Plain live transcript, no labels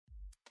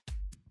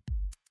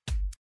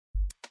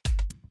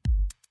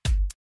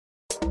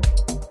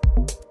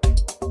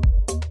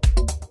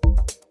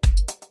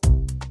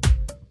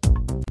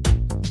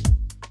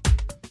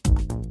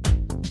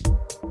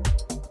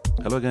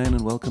Hello again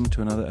and welcome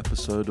to another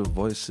episode of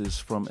Voices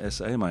from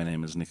SA. My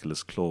name is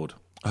Nicholas Claude.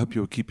 I hope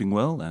you're keeping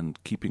well and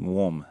keeping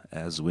warm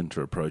as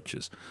winter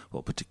approaches.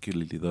 Well,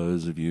 particularly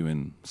those of you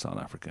in South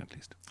Africa at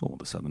least, or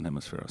the Southern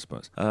Hemisphere I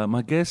suppose.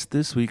 My guest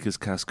this week is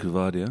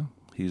Coovadia.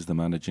 He's the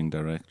Managing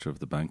Director of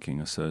the Banking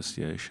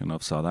Association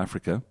of South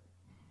Africa.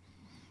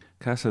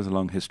 Cas has a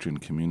long history in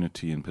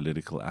community and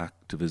political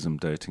activism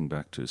dating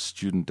back to his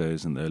student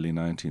days in the early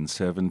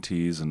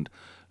 1970s and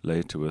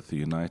later with the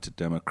United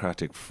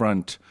Democratic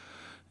Front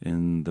back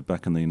in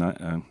the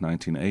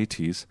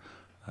 1980s.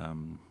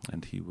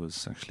 And he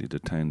was actually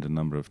detained a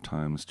number of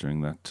times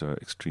during that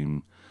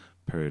extreme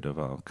period of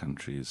our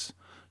country's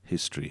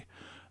history.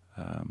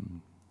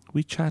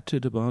 We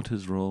chatted about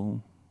his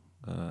role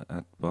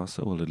at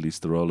BASA, well, at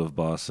least the role of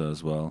BASA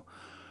as well.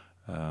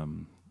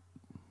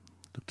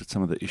 Looked at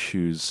some of the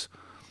issues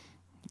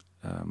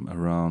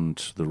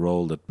around the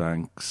role that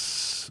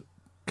banks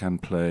can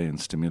play in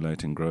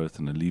stimulating growth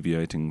and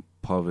alleviating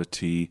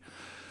poverty.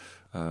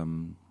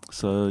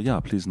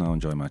 Please now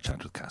enjoy my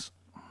chat with Cas.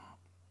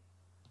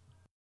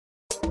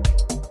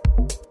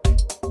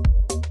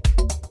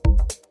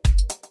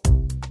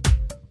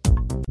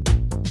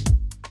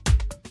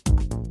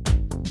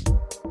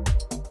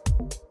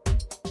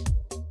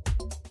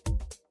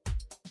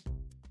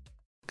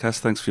 Cas,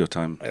 thanks for your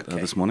time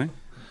this morning.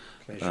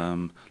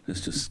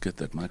 Let's just get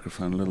that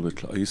microphone a little bit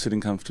closer. Are you sitting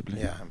comfortably?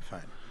 Yeah, I'm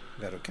fine.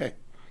 Is that okay?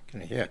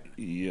 Can you hear?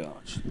 Yeah,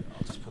 I'll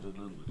just put it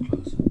a little bit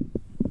closer.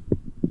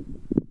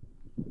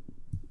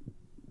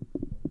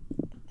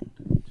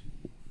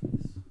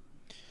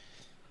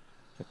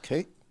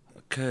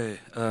 Okay.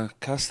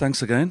 Cas,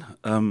 thanks again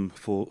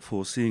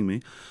for seeing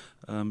me.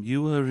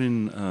 You were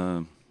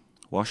in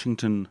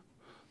Washington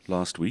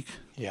last week.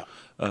 Yeah.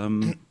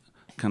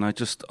 Can I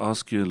just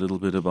ask you a little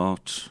bit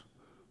about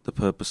the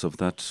purpose of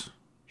that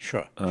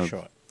Sure.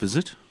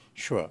 visit?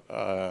 Sure.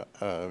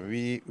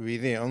 We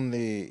the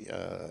only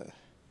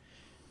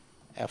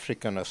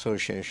African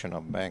Association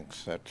of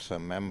Banks that's a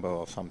member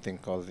of something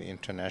called the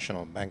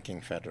International Banking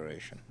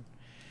Federation,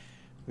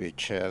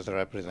 which has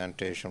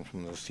representation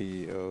from the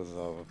CEOs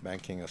of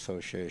banking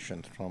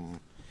associations from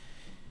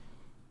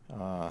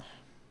the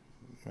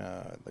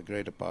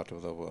greater part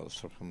of the world,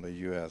 so from the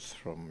US,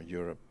 from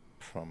Europe,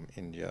 from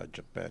India,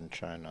 Japan,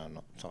 China,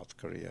 South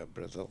Korea,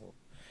 Brazil.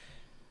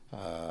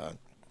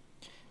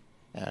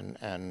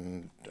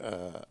 And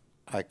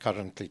I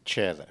currently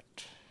chair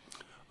that.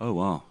 Oh,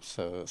 wow.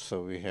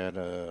 So we had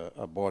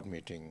a board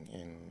meeting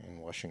in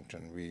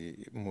Washington.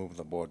 We moved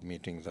the board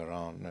meetings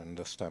around, and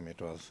this time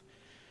it was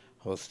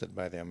hosted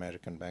by the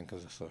American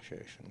Bankers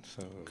Association.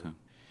 So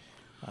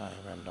I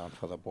went down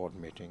for the board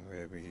meeting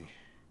where we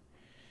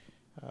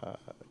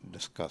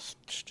discussed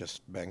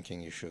just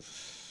banking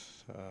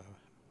issues.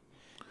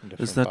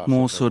 Is that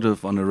more sort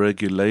of on a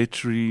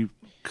regulatory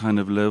kind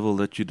of level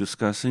that you're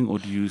discussing, or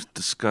do you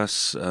discuss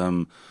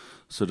sort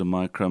of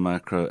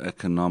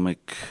macroeconomic?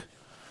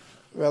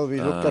 Well,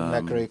 we look at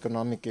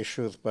macroeconomic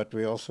issues, but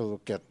we also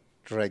look at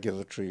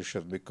regulatory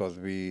issues because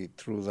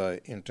through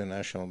the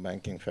International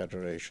Banking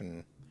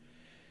Federation,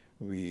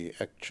 we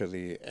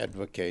actually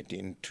advocate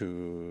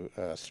into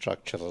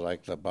structures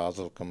like the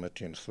Basel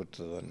Committee in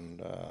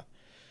Switzerland,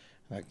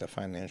 like the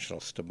Financial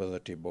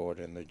Stability Board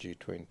and the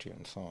G20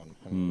 and so on.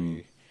 And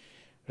we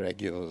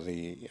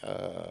regularly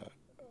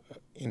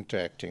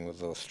interacting with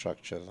those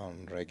structures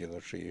on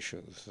regulatory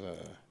issues,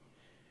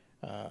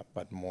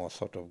 but more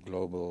sort of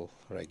global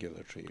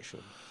regulatory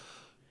issues.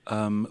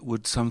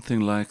 Would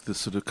something like the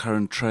sort of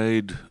current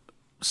trade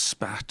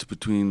spat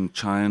between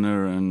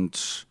China and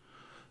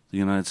the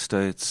United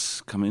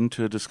States come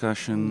into a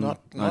discussion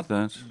like that?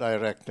 Not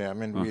directly. I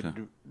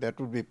mean, that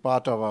would be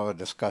part of our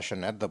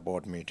discussion at the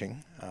board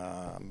meeting,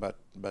 but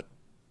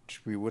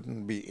we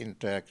wouldn't be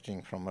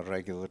interacting from a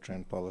regulatory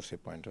and policy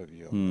point of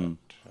view. But,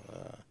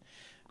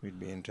 we'd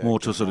be interacting more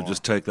to sort of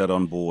just take that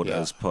on board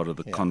as part of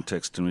the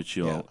context in which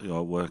you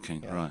are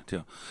working. Yeah. Right,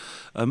 yeah.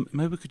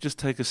 Maybe we could just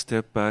take a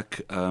step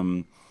back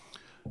one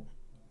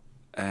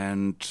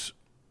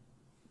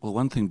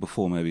thing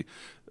before maybe.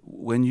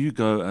 When you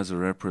go as a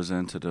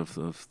representative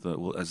as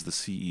the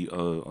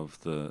CEO of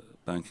the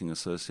Banking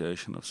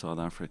Association of South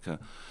Africa,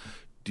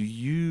 do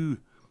you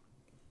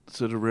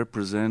sort of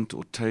represent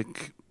or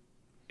take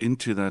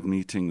into that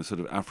meeting the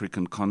sort of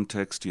African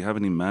context? Do you have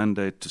any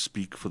mandate to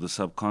speak for the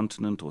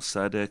subcontinent or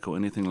SADC or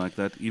anything like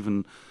that,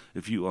 even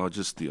if you are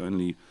just the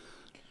only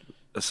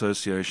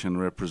association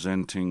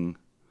representing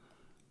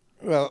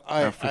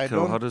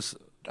Africa?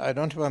 I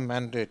don't have a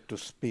mandate to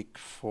speak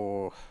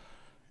for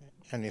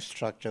any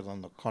structures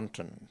on the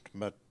continent,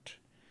 but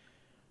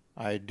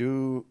I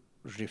do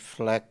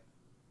reflect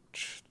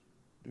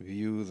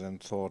views and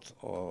thoughts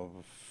of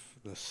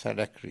the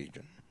SADC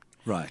region.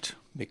 Right.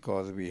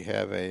 Because we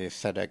have a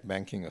SADC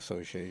Banking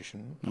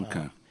Association.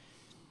 Okay.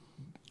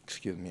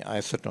 I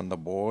sit on the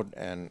board,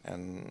 and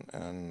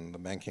the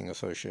Banking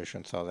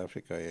Association South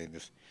Africa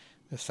is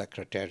the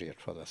secretariat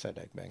for the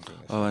SADC Banking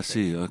Association. Oh, I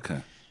see.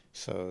 Okay.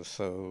 So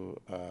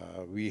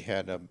we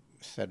had a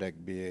SADC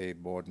BA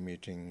board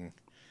meeting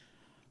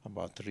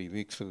about 3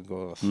 weeks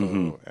ago or so.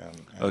 Mm-hmm.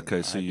 And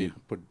Okay, so I you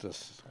did put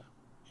this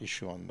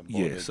issue on the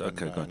board. Yes,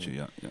 okay, got you,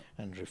 yeah.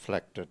 And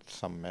reflected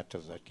some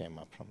matters that came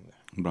up from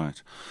there.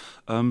 Right.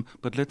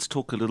 But let's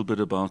talk a little bit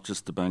about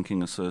just the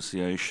Banking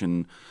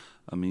Association.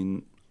 I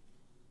mean,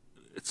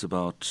 it's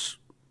about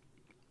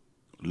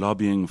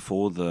lobbying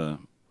for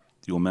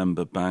your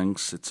member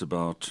banks. It's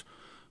about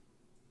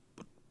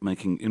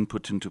making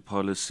input into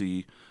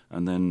policy,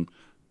 and then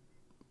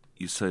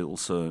you say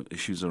also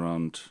issues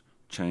around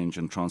change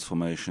and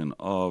transformation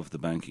of the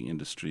banking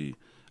industry.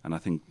 And I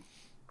think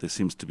there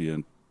seems to be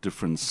a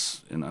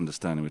difference in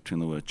understanding between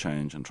the word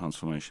change and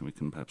transformation. We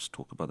can perhaps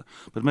talk about that.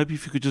 But maybe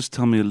if you could just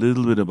tell me a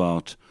little bit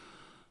about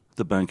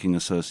the Banking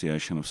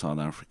Association of South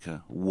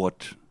Africa,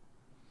 what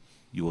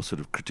your sort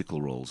of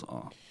critical roles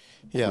are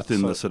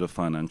within the sort of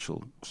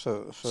financial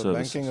services.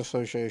 Banking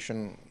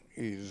Association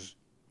is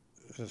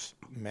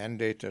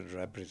mandated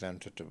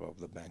representative of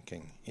the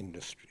banking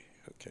industry.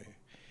 Okay.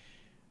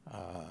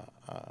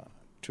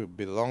 To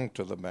belong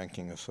to the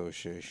Banking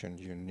Association,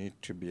 you need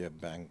to be a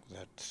bank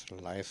that's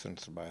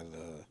licensed by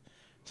the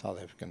South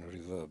African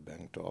Reserve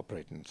Bank to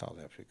operate in South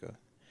Africa.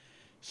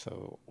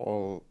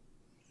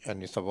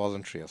 And it's a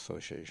voluntary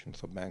association,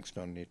 so banks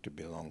don't need to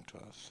belong to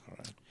us. All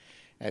right?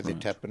 As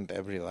it happened,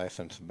 every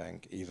licensed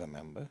bank is a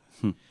member.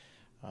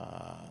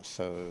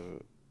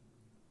 So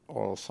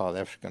all South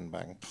African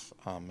banks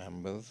are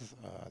members.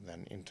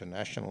 Then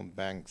international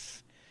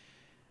banks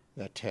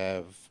that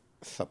have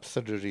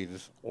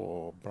subsidiaries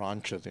or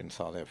branches in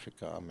South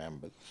Africa are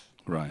members.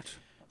 Right.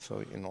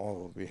 So in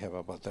all, we have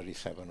about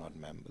 37 odd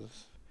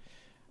members.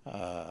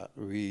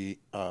 We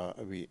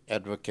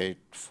advocate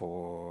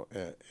for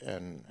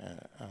an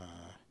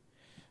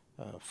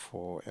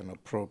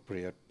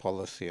appropriate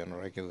policy and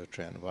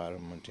regulatory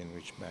environment in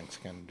which banks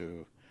can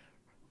do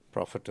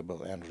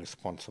profitable and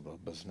responsible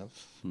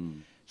business.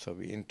 So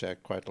we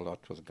interact quite a lot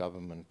with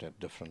government at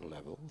different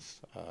levels.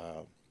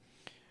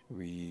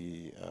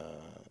 We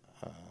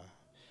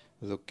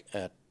look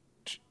at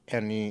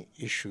any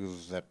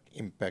issues that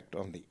impact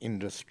on the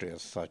industry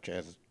as such,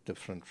 as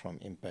different from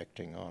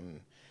impacting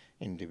on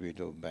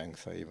individual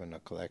banks or even a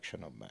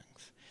collection of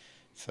banks.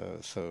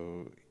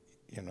 So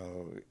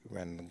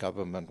when the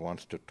government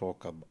wants to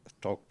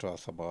talk to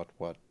us about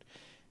what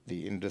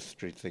the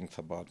industry thinks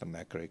about the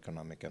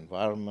macroeconomic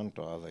environment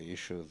or other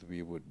issues,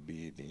 we would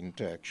be the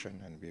interaction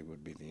and we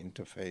would be the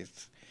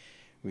interface.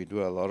 We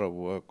do a lot of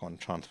work on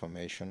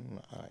transformation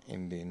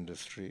in the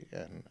industry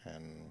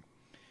and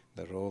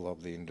the role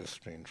of the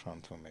industry in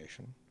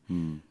transformation.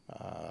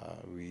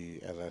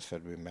 As I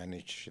said, we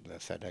manage the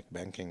SADC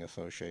Banking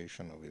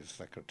Association, or we're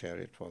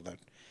secretariat for that.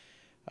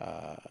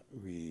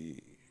 We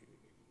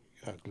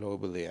are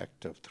globally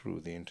active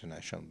through the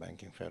International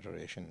Banking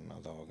Federation and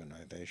other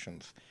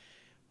organizations.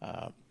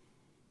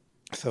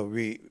 So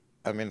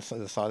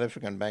the South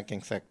African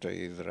banking sector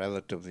is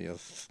relatively a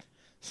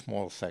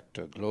small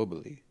sector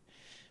globally,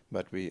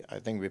 but I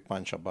think we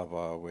punch above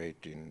our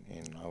weight in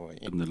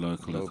the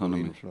local global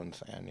economy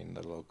influence and in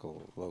the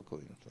local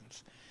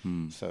influence.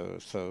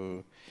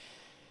 So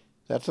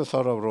that's the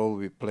sort of role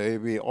we play.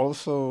 We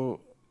also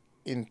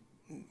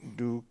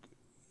do,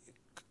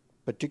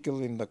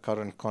 particularly in the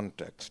current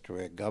context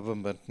where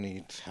government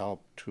needs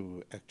help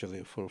to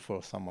actually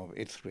fulfill some of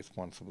its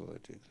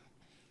responsibilities.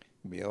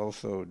 We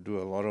also do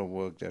a lot of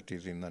work that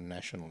is in the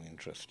national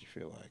interest, if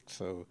you like.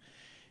 So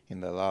in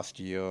the last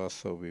year or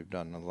so, we've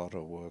done a lot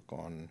of work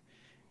on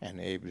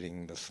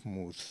enabling the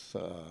smooth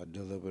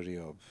delivery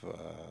of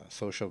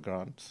social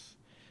grants.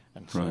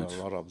 And so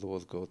a lot of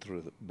those go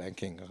through the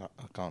banking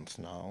accounts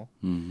now.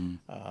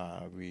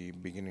 We're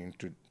beginning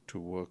to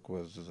work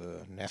with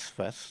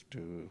NSFAS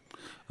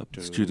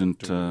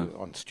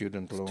on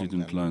student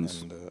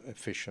loans and the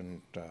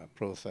efficient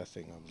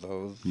processing of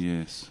those.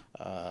 Yes.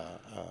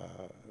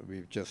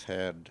 We've just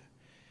had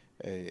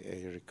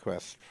a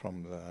request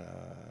from the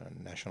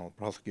National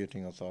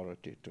Prosecuting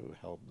Authority to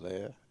help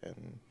there,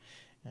 and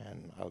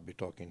I'll be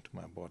talking to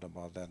my board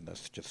about that.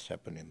 That's just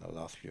happened in the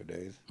last few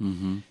days.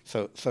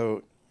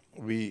 So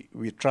we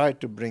try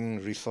to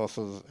bring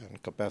resources and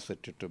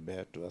capacity to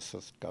bear to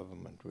assist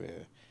government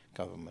where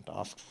government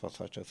asks for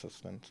such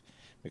assistance,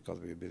 because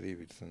we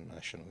believe it's in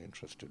national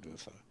interest to do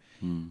so.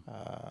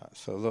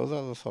 So those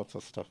are the sorts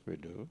of stuff we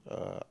do.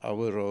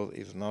 Our role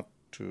is not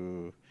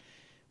to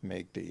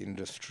make the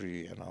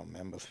industry and our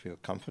members feel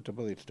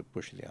comfortable. It's to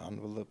push the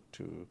envelope,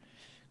 to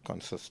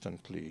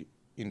consistently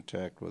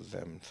interact with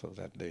them so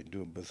that they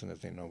do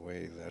business in a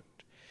way that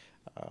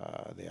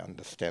they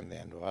understand the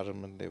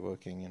environment they're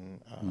working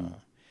in,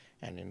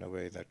 and in a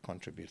way that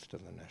contributes to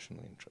the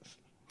national interest.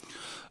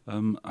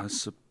 I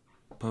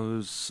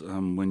suppose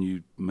when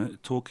you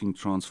talking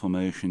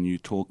transformation, you're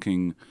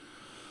talking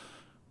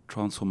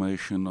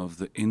transformation of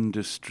the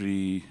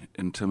industry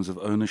in terms of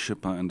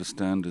ownership. I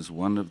understand is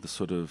one of the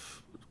sort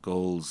of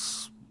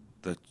goals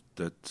that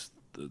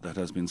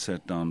has been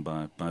set down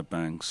by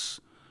banks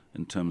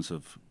in terms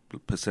of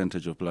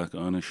percentage of black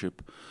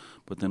ownership,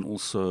 but then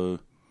also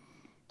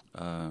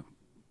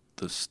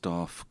the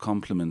staff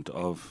complement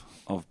of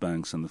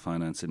banks and the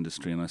finance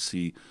industry. And I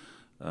see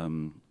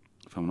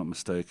if I'm not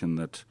mistaken,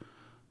 that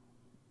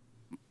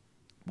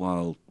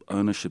while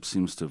ownership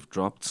seems to have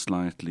dropped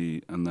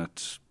slightly, and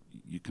that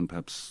you can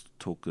perhaps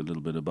talk a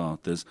little bit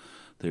about,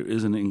 there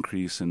is an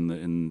increase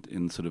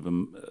in sort of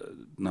a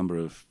number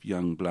of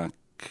young black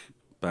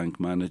bank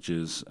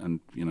managers, and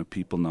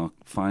people now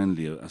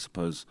finally, I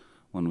suppose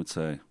one would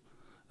say,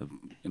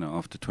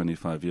 after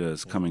 25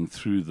 years coming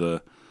through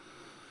the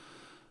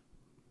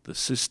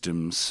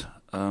systems.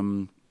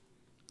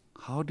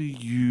 How do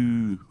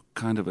you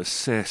kind of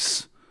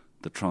assess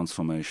the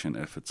transformation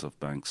efforts of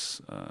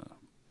banks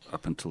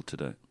up until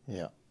today?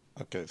 Yeah.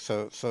 Okay.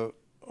 So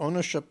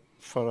ownership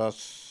for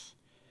us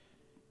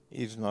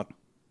is not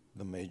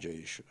the major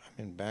issue.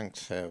 I mean,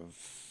 banks have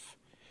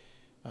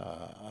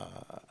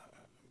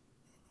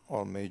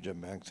all major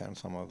banks and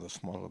some of the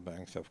smaller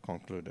banks have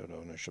concluded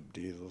ownership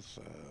deals,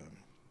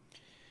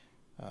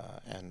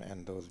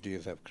 and those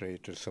deals have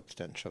created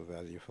substantial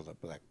value for the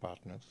black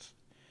partners.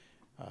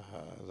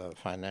 The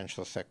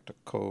financial sector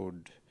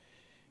code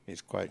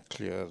is quite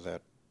clear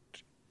that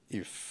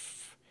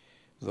if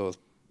those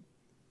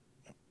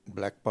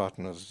black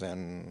partners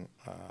then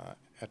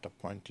at a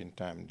point in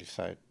time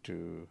decide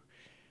to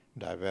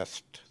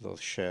divest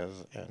those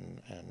shares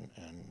and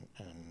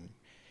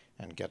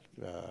get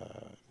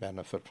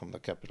benefit from the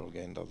capital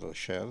gain of those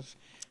shares,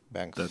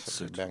 banks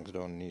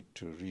don't need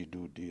to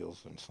redo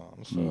deals and so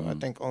on. So I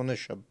think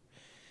ownership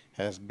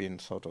has been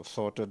sort of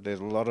sorted. There's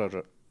a lot of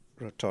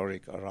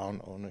rhetoric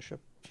around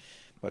ownership,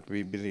 but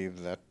we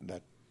believe that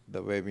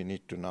the way we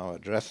need to now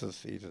address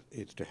this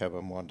is to have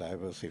a more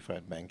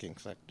diversified banking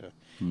sector.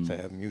 So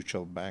have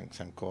mutual banks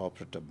and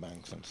cooperative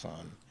banks and so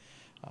on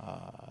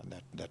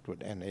that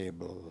would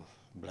enable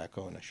black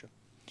ownership.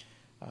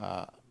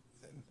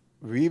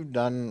 We've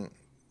done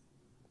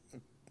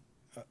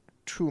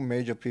two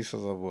major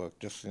pieces of work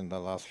just in the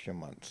last few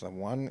months.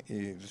 One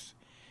is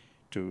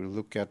to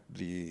look at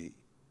the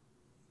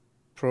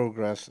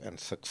progress and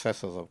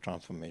successes of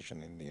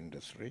transformation in the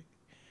industry,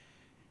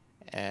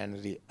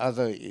 and the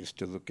other is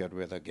to look at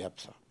where the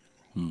gaps are.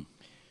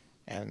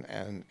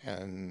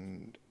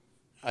 And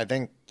I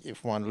think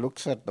if one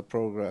looks at the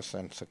progress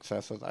and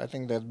successes, I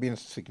think there's been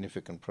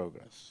significant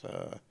progress.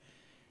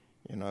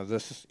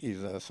 This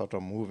is a sort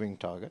of moving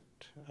target,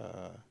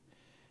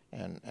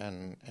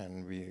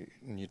 and we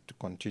need to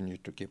continue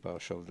to keep our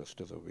shoulders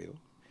to the wheel.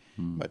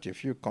 But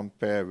if you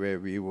compare where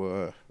we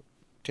were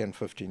 10,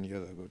 15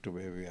 years ago to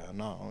where we are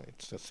now,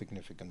 it's a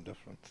significant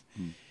difference.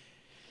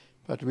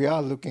 But we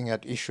are looking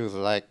at issues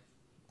like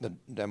the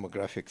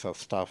demographics of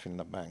staff in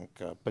the bank,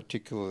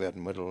 particularly at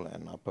middle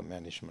and upper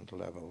management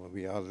level.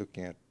 We are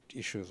looking at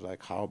issues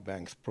like how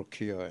banks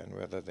procure and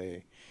whether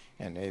they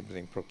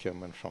enabling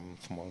procurement from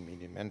small,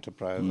 medium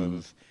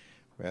enterprises,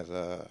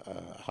 whether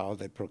how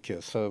they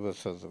procure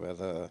services,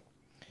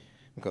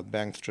 because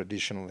banks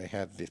traditionally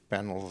had these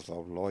panels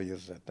of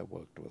lawyers that they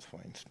worked with,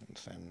 for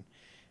instance, and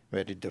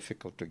very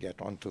difficult to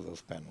get onto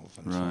those panels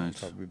and so on.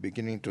 So we're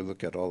beginning to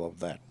look at all of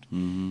that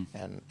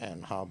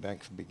and how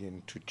banks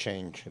begin to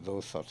change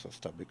those sorts of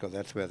stuff, because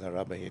that's where the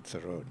rubber hits the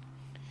road.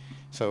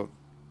 So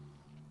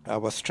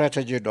our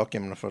strategy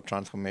document for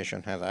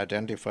transformation has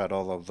identified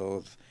all of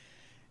those,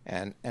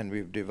 and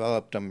we've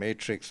developed a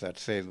matrix that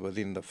says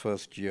within the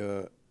first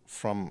year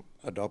from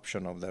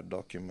adoption of that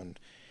document,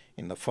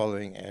 in the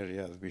following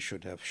areas we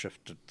should have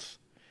shifted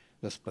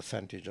this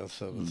percentage of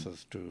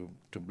services to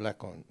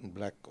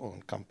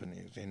black-owned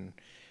companies in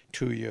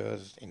 2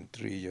 years, in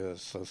 3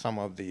 years. So some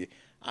of the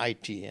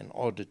IT and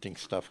auditing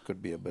stuff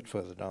could be a bit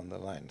further down the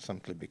line,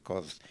 simply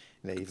because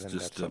there isn't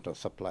that sort of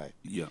supply.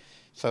 Yeah.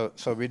 So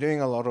we're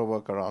doing a lot of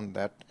work around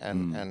that,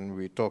 and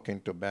we're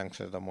talking to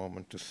banks at the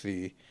moment to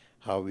see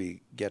how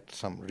we get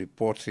some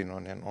reports in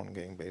on an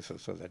ongoing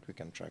basis so that we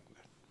can track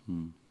that.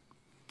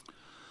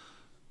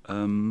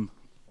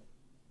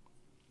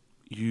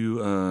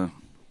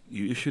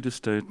 You issued a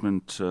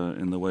statement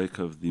in the wake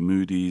of the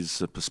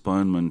Moody's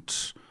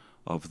postponement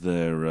of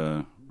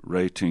their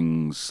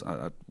ratings,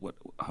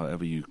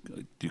 however you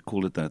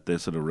call it, their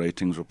sort of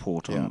ratings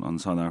report on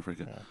South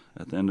Africa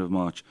at the end of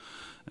March.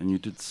 And you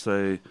did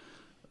say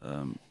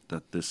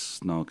that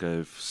this now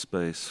gave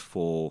space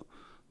for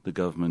the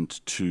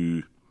government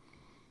to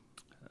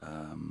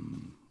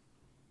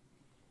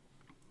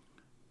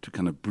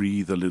kind of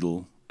breathe a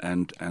little,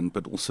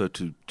 but also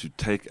to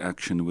take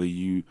action where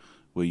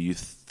you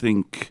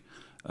think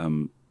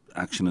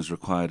action is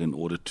required in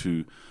order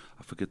to,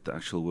 I forget the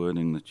actual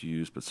wording that you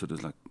used, but sort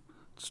of like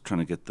just trying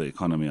to get the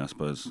economy, I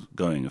suppose,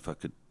 going, if I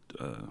could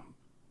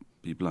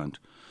be blunt.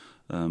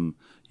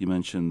 You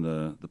mentioned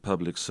the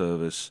public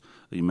service.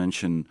 You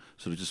mentioned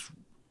sort of just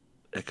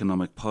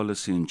economic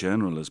policy in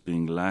general as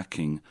being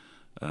lacking,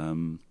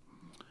 and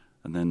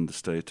then the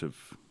state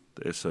of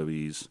the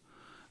SOEs,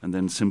 and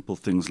then simple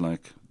things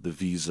like the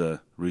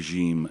visa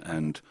regime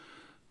and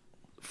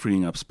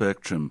freeing up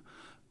spectrum.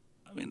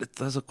 I mean,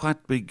 those are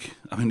quite big.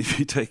 I mean, if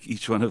you take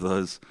each one of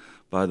those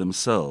by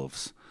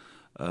themselves,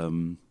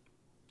 do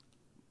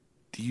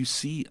you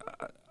see,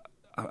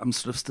 I'm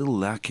sort of still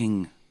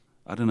lacking,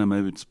 I don't know,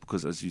 maybe it's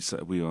because, as you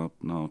said, we are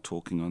now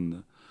talking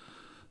on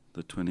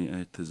The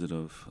 28th, is it,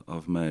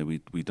 of May?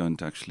 We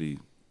don't actually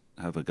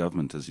have a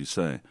government, as you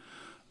say.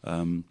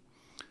 Do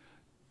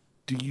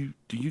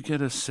you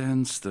get a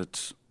sense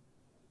that,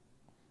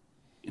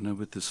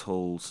 with this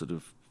whole sort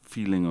of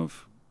feeling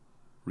of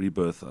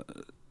rebirth,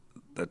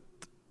 that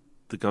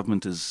the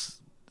government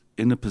is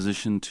in a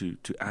position to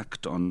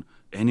act on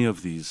any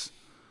of these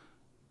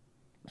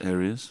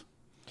areas?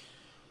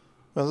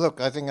 Well,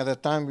 look, I think at the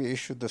time we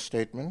issued the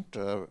statement,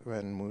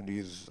 when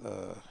Moody's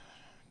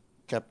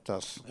kept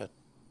us at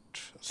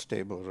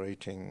stable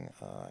rating,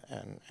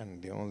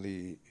 and the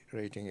only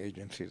rating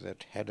agency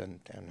that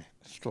hadn't and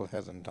still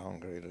hasn't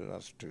downgraded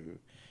us to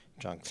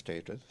junk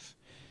status.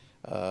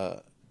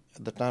 At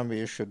the time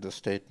we issued the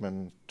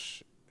statement,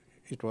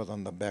 it was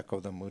on the back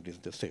of the Moody's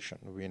decision.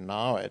 We're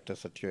now at a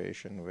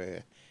situation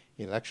where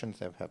elections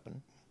have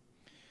happened.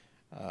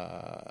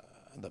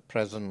 The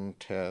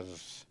president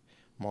has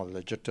more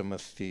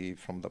legitimacy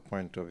from the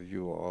point of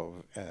view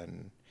of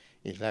an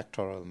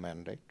electoral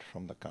mandate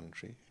from the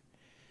country.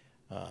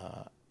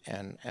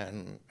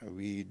 And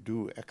we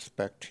do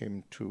expect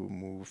him to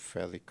move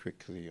fairly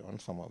quickly on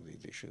some of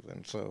these issues.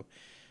 And so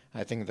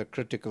I think the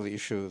critical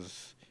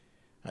issues,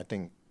 I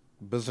think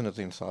business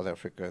in South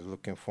Africa is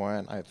looking for,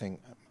 and I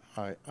think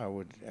I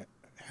would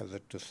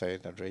hazard to say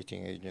that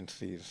rating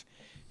agencies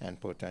and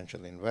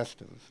potential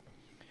investors.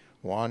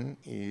 One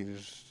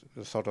is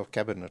the sort of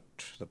cabinet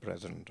the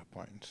president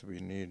appoints. We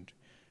need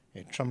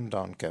a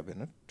trimmed-down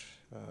cabinet.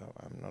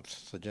 I'm not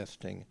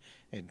suggesting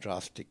a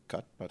drastic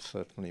cut, but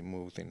certainly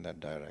moves in that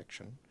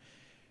direction.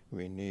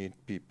 We need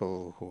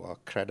people who are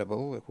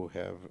credible, who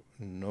have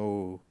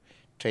no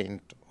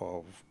taint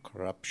of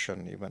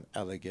corruption, even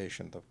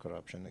allegations of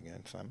corruption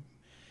against them.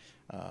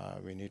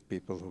 We need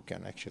people who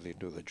can actually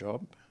do the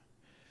job.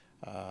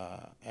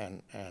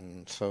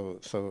 And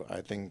so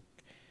I think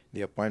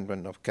the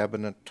appointment of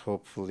cabinet,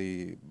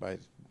 hopefully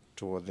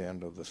toward the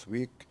end of this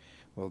week,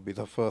 will be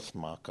the first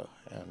marker,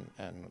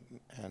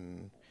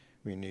 and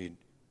we need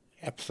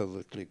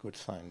absolutely good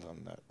signs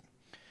on that.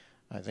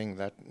 I think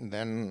that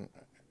then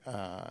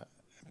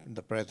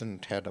the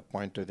president had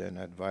appointed an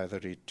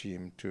advisory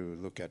team to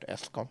look at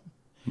Eskom,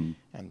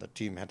 and the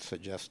team had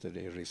suggested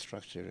a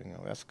restructuring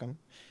of Eskom.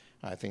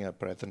 I think the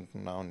president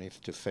now needs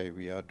to say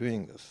we are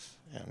doing this,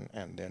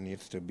 and there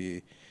needs to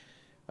be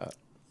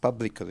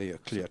publicly a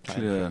clear time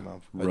frame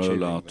of achieving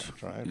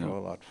that, right? Yeah.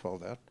 Rollout for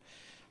that.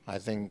 I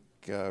think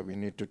we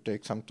need to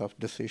take some tough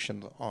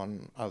decisions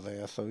on other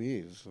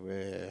SOEs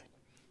where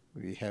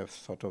we have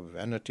sort of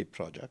vanity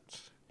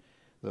projects.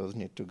 Those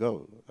need to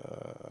go.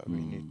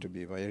 We need to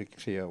be very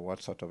clear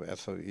what sort of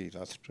SOEs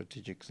are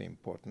strategically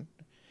important,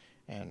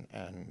 and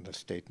the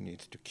state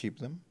needs to keep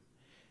them,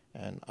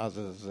 and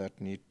others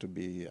that need to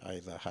be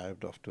either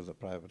hived off to the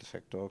private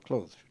sector or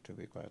closed, to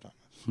be quite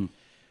honest.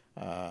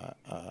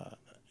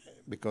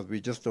 Because we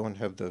just don't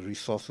have the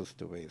resources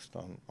to waste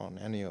on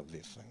any of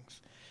these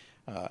things.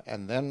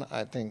 And then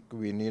I think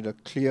we need a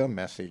clear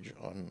message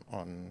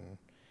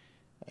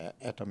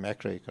at a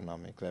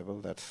macroeconomic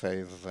level that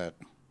says that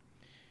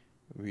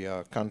we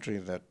are a country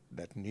that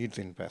needs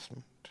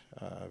investment.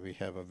 We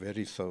have a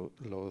very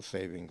low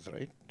savings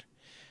rate.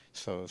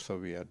 So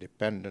we are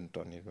dependent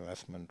on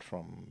investment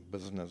from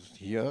business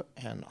here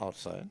and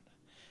outside.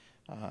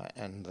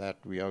 And that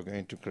we are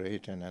going to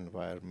create an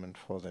environment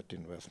for that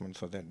investment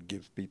so that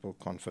gives people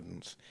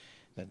confidence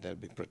that there'll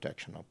be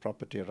protection of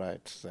property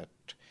rights, that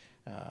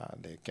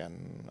they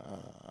can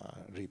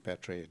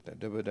repatriate their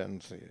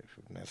dividends if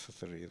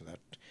necessary, that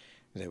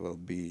there will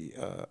be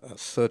a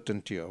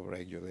certainty of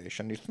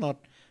regulation. It's not,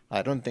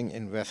 I don't think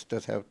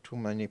investors have too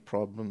many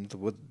problems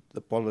with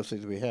the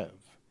policies we have,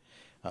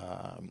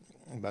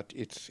 but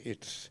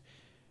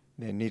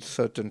they need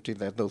certainty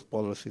that those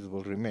policies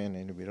will remain,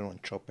 and we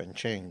don't chop and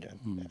change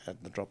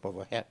at the drop of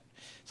a hat.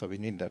 So we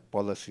need that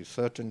policy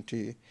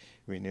certainty.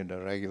 We need a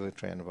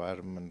regulatory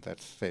environment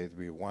that says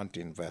we want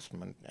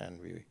investment, and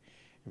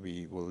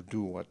we will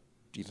do what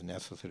is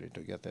necessary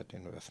to get that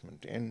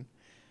investment in.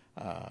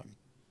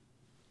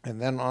 And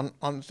then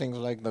on things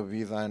like the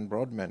visa and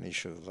broadband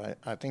issues,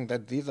 I think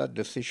that these are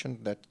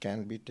decisions that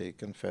can be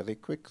taken fairly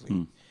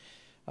quickly.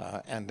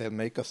 And they'll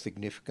make a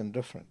significant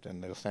difference,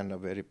 and they'll send a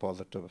very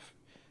positive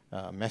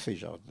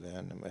message out there,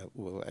 and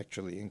will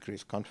actually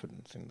increase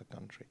confidence in the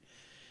country.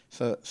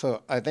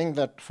 So I think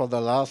that for the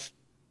last,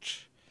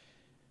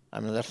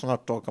 let's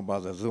not talk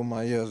about the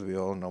Zuma years, we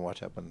all know what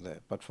happened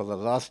there, but for the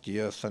last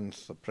year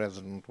since the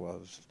president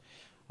was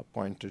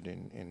appointed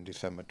in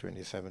December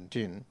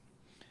 2017,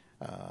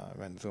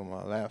 when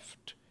Zuma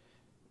left,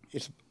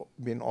 it's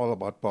been all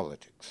about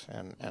politics,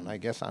 and I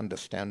guess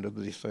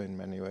understandably so in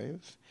many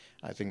ways.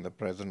 I think the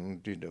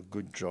president did a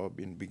good job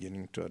in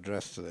beginning to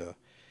address the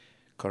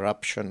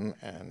corruption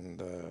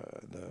and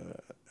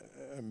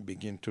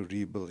begin to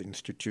rebuild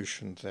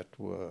institutions that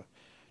were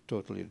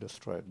totally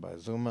destroyed by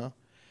Zuma.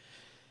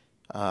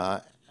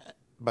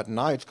 But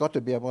now it's got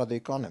to be about the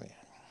economy.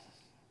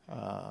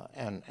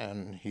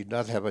 And he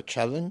does have a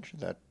challenge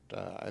that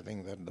I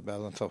think that the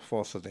balance of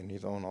forces in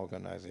his own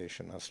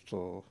organization are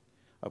still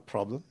a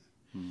problem.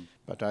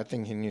 But I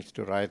think he needs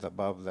to rise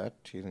above that.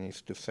 He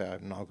needs to say,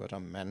 I've now got a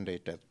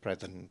mandate as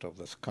president of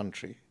this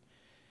country,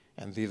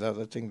 and these are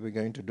the things we're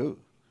going to do.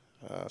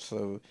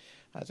 So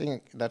I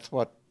think that's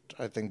what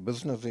I think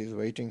business is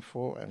waiting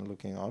for and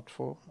looking out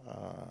for.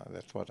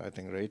 That's what I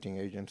think rating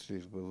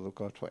agencies will look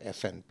out for.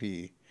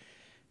 S&P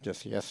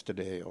just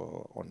yesterday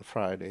or on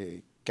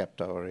Friday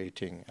kept our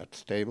rating at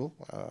stable,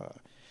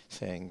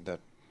 saying that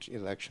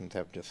elections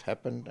have just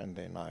happened and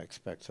they now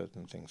expect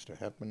certain things to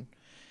happen.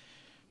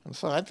 And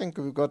so I think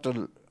we've got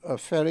a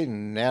very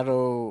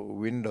narrow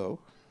window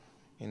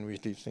in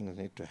which these things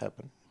need to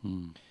happen.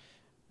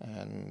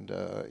 And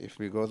if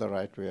we go the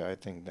right way, I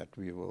think that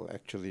we will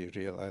actually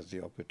realize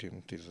the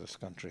opportunities this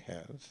country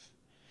has.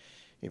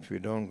 If we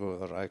don't go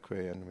the right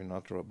way and we're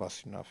not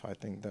robust enough, I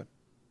think that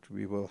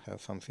we will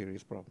have some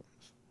serious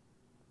problems.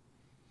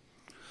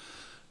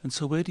 And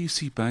so where do you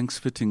see banks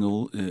fitting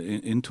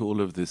into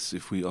all of this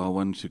if we are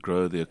wanting to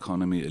grow the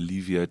economy,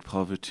 alleviate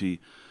poverty?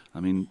 I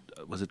mean,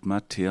 was it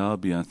Matt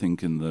Tiabi, I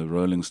think, in the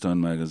Rolling Stone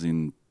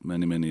magazine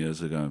many, many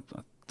years ago,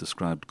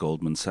 described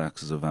Goldman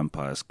Sachs as a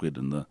vampire squid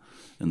in the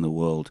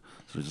world,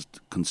 sort of just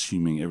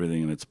consuming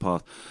everything in its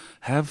path.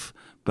 Have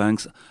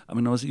banks, I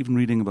mean, I was even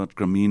reading about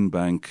Grameen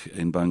Bank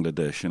in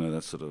Bangladesh,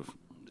 that sort of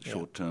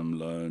short-term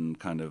loan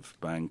kind of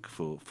bank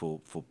for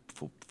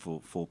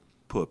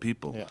poor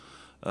people. Yeah.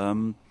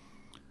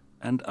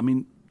 And I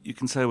mean, you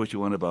can say what you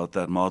want about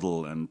that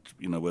model and,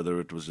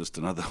 whether it was just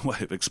another way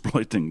of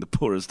exploiting the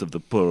poorest of the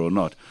poor or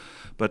not.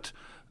 But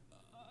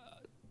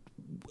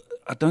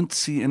I don't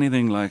see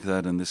anything like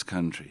that in this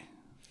country.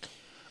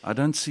 I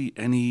don't see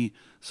any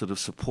sort of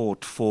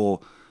support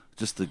for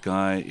just the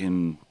guy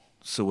in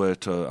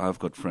Soweto. I've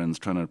got friends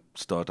trying to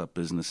start up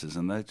businesses,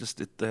 and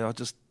they are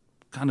just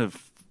kind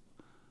of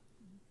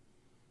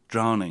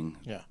drowning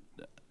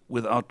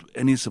without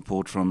any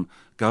support from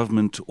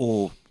government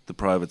or the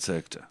private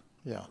sector.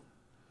 Yeah.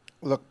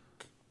 Look,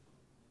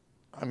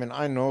 I mean,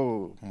 I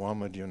know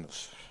Muhammad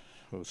Yunus,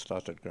 who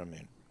started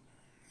Grameen.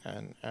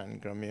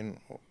 And Grameen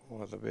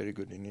was a very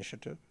good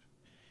initiative.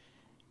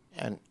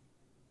 And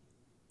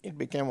it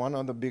became one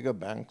of the bigger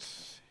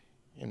banks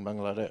in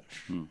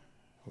Bangladesh.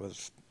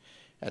 Was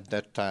at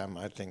that time,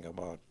 I think,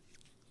 about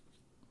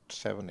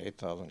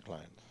 8,000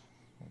 clients.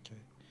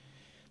 Okay,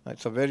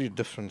 it's a very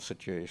different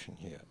situation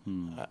here.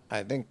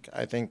 I think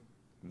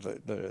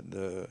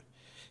the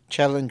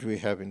challenge we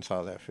have in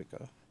South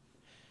Africa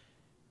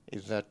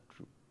is that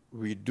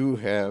we do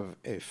have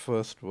a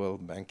first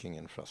world banking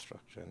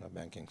infrastructure and a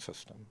banking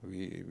system.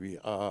 We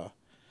are,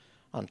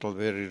 until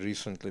very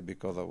recently,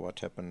 because of what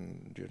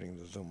happened during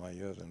the Zuma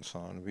years and so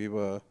on, we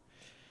were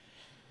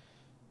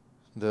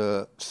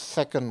the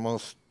second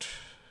most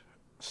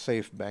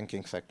safe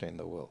banking sector in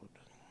the world.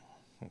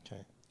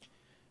 Okay,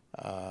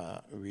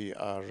 we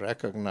are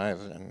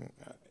recognized and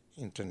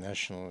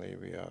internationally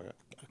we are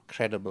a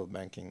credible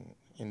banking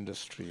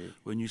industry.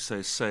 When you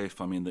say safe,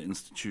 I mean the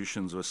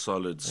institutions were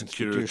solid,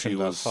 security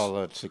was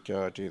solid,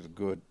 security is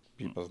good,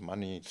 people's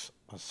monies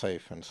are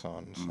safe, and so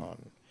on and so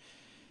on.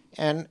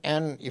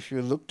 And if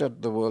you looked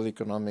at the World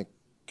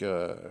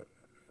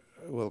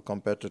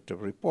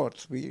Competitive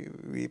Reports,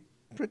 we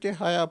pretty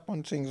high up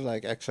on things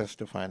like access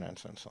to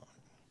finance and so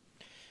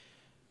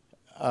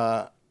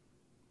on.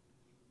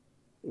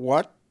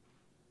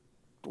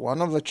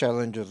 One of the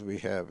challenges we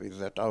have is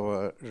that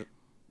our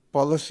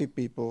policy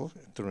people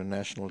through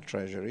National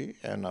Treasury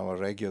and our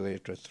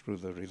regulators through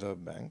the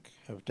Reserve Bank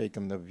have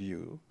taken the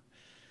view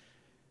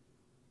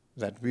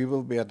that we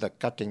will be at the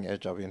cutting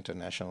edge of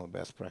international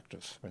best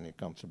practice when it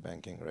comes to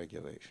banking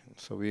regulation.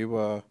 So we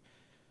were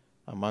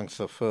amongst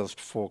the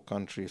first 4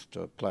 countries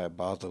to apply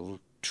Basel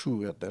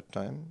II at that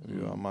time.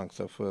 We were amongst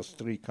the first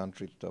 3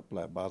 countries to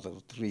apply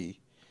Basel III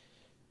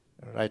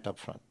right up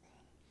front.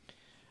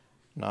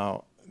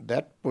 Now,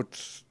 that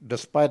puts,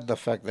 despite the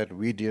fact that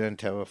we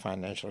didn't have a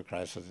financial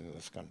crisis in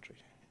this country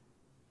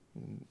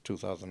in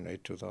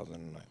 2008,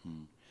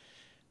 2009.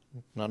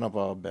 None of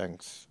our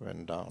banks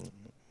went down.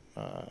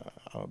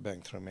 Our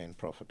banks remain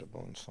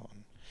profitable and so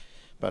on.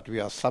 But we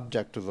are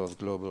subject to those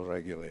global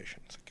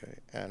regulations, okay?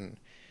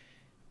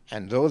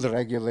 And those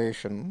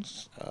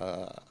regulations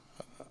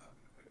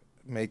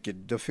make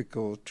it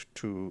difficult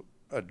to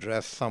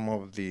address some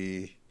of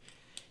the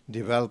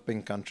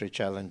developing country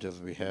challenges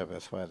we have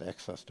as far as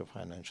access to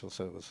financial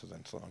services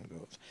and so on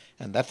goes.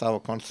 And that's our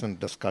constant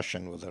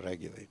discussion with the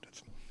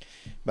regulators.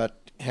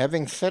 But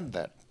having said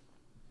that,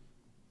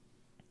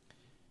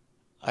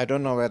 I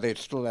don't know whether it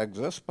still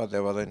exists, but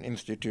there was an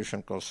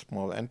institution called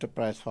Small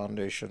Enterprise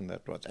Foundation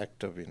that was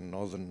active in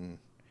northern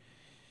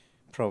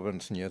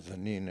province near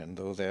Zanin and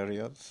those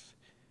areas.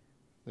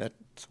 That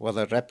was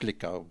a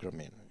replica of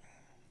Grameen,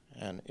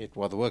 and it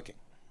was working.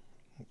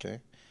 Okay.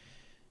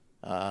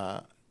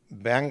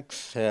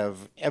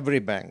 Every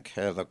bank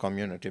has a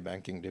community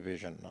banking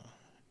division now.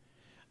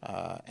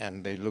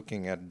 And they're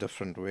looking at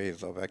different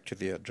ways of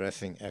actually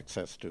addressing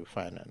access to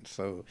finance.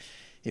 So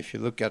if you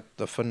look at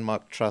the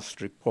Finmark Trust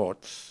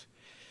reports,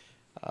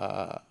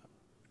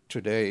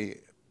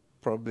 today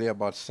probably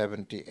about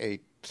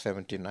 78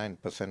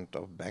 79%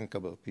 of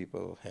bankable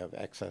people have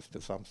access to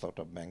some sort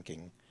of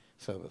banking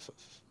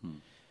services.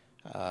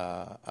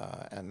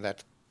 And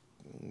that's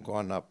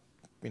gone up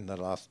in the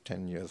last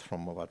 10 years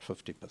from about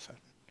 50%.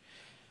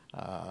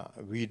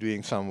 We're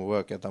doing some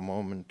work at the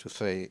moment to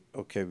say,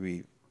 okay,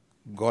 we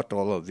got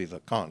all of these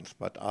accounts,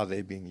 but are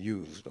they being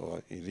used,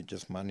 or is it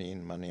just money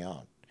in, money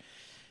out?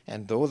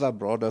 And those are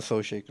broader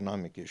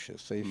socioeconomic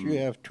issues. So if you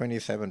have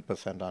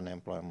 27%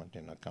 unemployment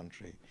in a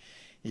country,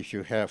 if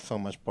you have so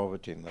much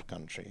poverty in the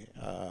country,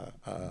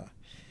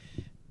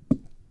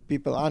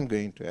 people aren't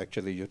going to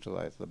actually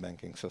utilize the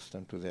banking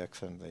system to the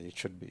extent that it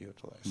should be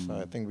utilized. So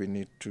I think we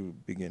need to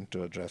begin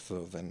to address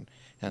those, and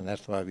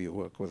that's why we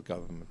work with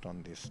government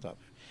on this stuff.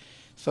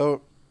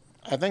 So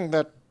I think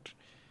that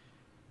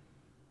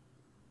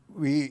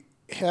we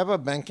have a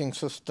banking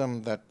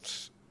system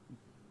that's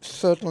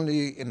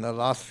certainly in the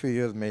last few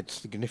years made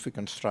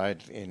significant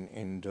strides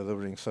in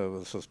delivering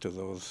services to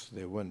those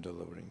they weren't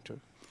delivering to.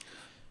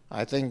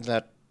 I think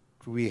that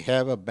we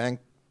have a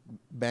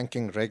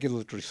banking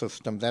regulatory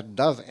system that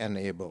does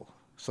enable.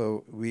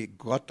 So we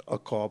got a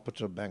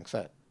Cooperative Banks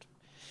Act,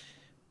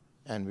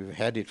 and we've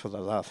had it for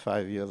the last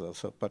 5 years or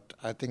so, but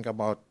I think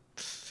about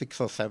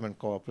 6 or 7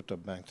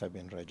 cooperative banks have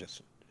been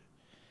registered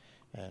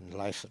and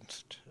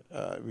licensed.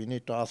 We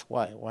need to ask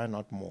why. Why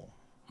not more?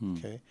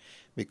 Okay,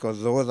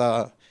 because those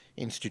are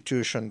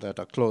institutions that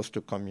are close to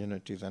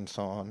communities and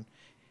so on,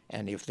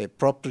 and if they're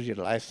properly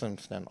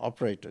licensed and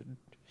operated,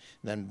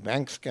 then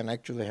banks can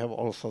actually have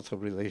all sorts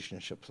of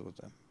relationships with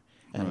them,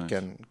 and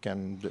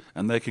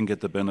and they can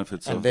get the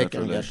benefits of that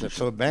relationship.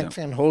 So banks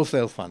can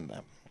wholesale fund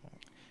them,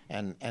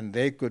 and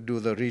they could do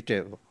the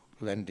retail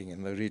lending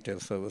and the retail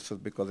services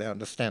because they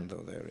understand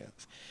those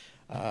areas.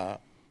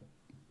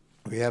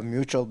 We have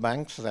mutual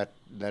banks that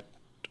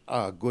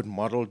are a good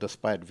model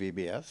despite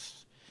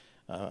VBS.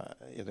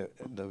 The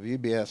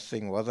VBS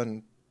thing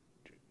wasn't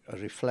a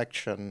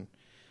reflection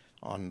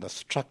on the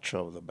structure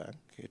of the bank.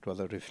 It was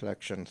a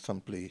reflection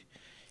simply,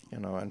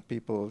 and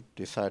people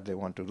decide they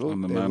want to do it.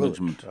 On the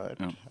management, right?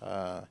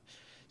 Yeah.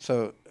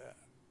 So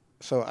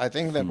I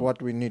think that what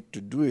we need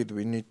to do is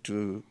we need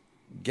to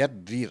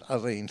get these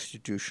other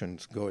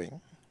institutions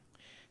going,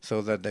 so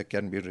that there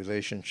can be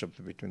relationships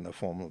between the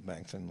formal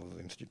banks and those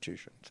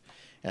institutions.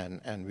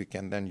 And we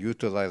can then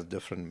utilize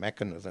different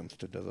mechanisms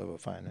to deliver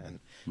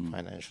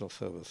financial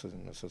services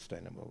in a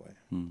sustainable way.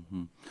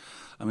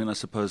 I mean, I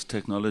suppose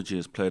technology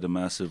has played a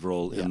massive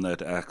role in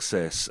that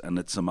access, and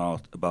it's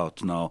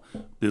about now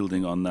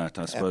building on that.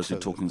 I suppose you're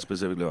talking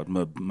specifically about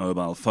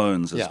mobile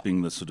phones as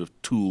being the sort of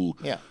tool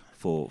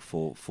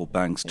for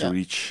banks to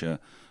reach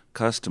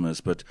customers.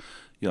 But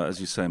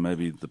as you say,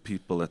 maybe the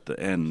people at the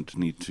end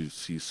need to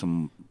see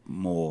some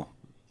more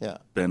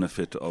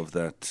benefit of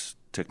that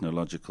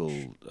technological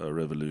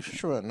revolution.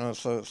 Sure. No.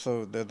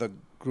 So there's a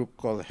group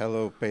called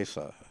Hello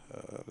Pesa.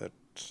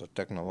 That's a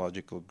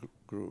technological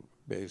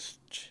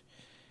group-based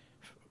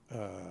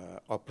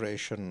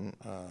operation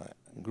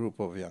group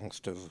of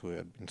youngsters who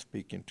had been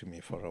speaking to me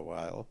for a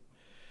while.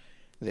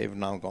 They've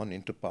now gone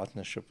into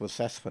partnership with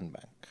Sasfin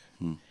Bank.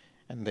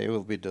 And they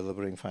will be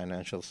delivering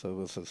financial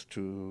services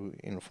to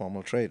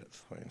informal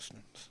traders, for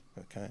instance.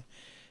 Okay,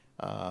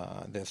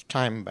 there's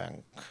Time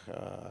Bank,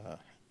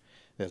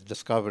 there's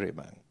Discovery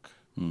Bank.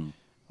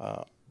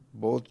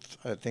 Both,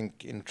 I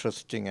think,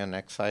 interesting and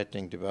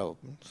exciting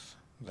developments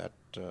that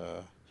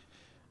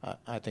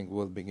I think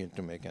will begin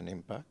to make an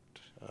impact.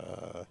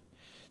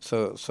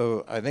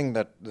 So I think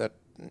that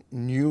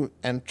new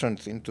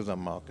entrants into the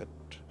market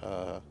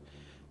are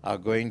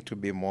going to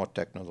be more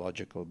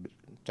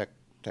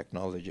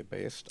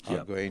technology-based,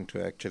 are going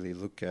to actually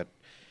look at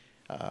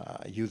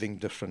using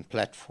different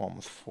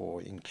platforms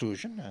for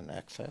inclusion and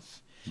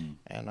access.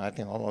 And I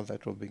think all of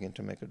that will begin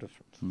to make a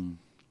difference.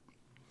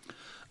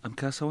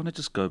 Cass, I want to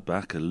just go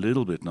back a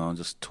little bit now and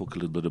just talk a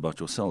little bit about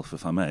yourself,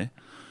 if I may.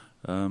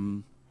 Are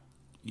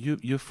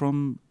you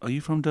from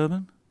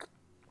Durban?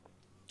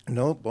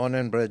 No, born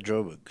and bred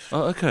Joburg.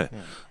 Oh, okay.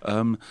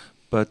 Yeah.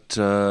 But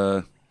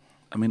I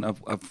mean,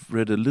 I've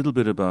read a little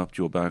bit about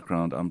your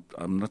background.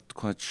 I'm not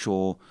quite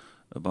sure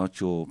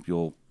about your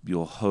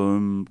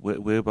home.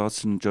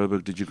 Whereabouts in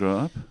Joburg did you grow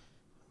up?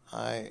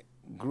 I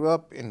grew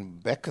up in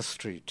Becker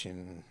Street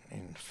in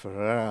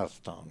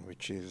Ferrerastown,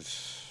 which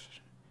is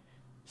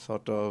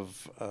sort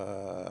of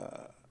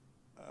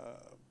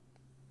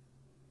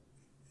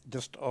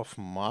just off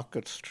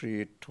Market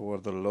Street,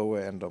 toward the lower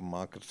end of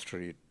Market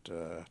Street,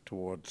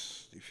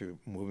 towards, if you're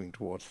moving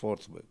towards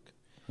Fortsburg.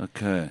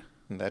 Okay.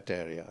 In that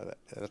area.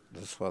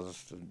 This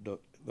was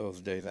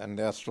those days, and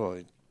there are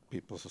still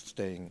people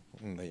staying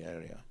in the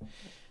area.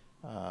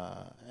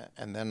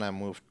 And then I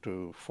moved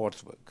to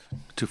Fortsburg.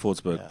 To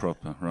Fortsburg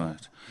proper,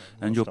 right.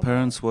 And your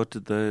parents, what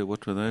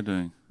were they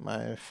doing?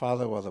 My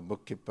father was a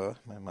bookkeeper.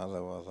 My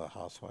mother was a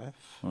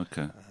housewife.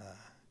 Okay.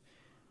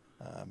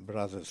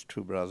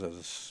 Two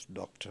brothers,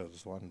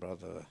 doctors, one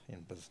brother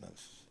in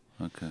business.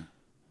 Okay.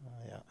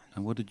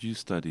 And what did you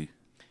study?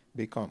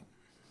 BCom.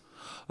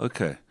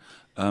 Okay.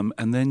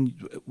 And then,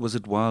 was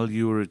it while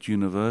you were at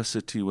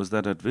university, was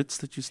that at WITS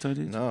that you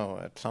studied? No,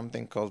 at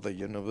something called the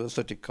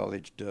University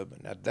College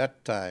Durban. At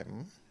that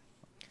time...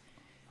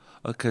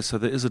 Okay, so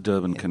there is a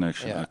Durban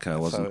connection. Yeah, Okay, I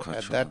wasn't quite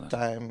at sure. At that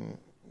time,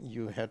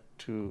 you had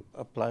to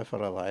apply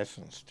for a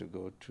license to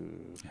go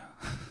to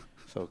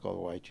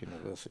so-called white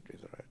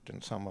universities, right?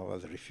 And some of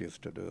us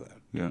refused to do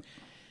that. Yeah.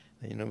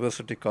 The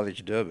University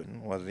College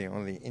Durban was the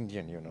only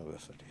Indian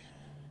university.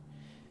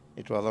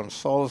 It was on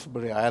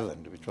Salisbury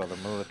Island, which was a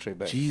military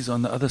base. Geez,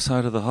 on the other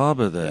side of the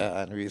harbour there.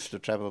 Yeah, and we used to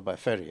travel by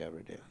ferry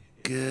every day.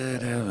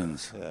 Good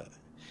heavens. Yeah.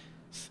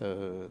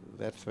 So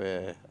that's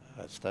where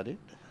I studied.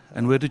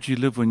 And where did you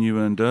live when you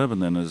were in Durban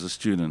then as a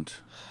student?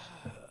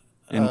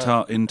 In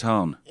town? In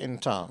town. In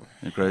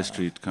Grey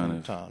Street, kind in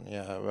of? Town,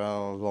 yeah.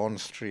 Well, Lawn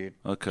Street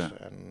Okay.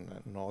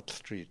 and North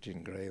Street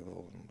in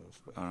Greyville.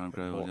 Around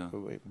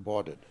Greyville, yeah.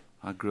 Bordered.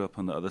 I grew up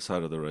on the other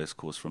side of the race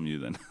course from you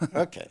then.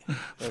 Okay.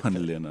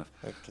 Funnily enough.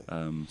 Okay.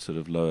 Sort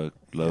of lower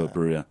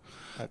Berea.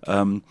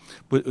 Okay.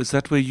 But was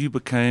that where you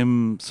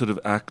became sort of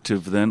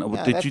active then? Or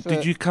Yeah,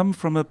 did you come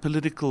from a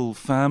political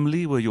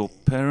family? Were your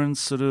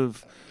parents sort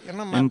of engaged?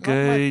 Not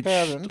my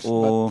parents,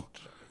 or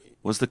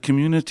was the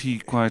community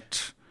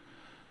quite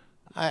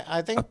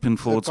I think up in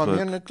the Fordsburg?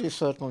 community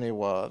certainly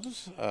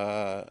was.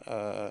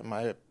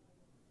 My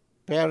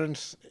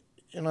parents,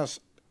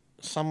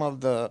 some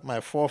of my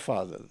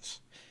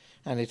forefathers,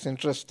 and it's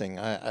interesting,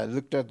 I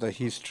looked at the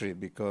history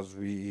because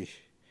we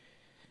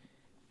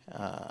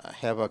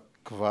have a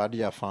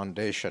Coovadia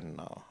Foundation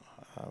now,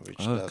 which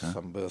does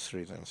some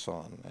bursaries and so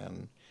on.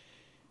 And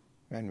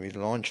when we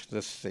launched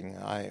this thing,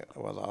 I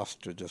was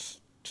asked to just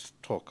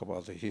talk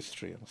about the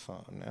history and so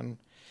on.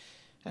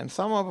 And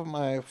some of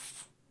my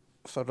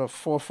sort of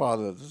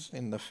forefathers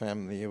in the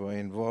family were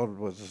involved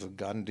with the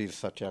Gandhi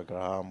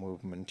Satyagraha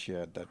movement here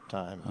at that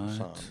time and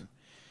so on.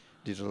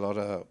 Did a lot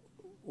of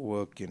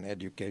work in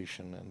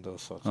education and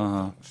those sorts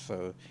of things.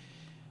 So,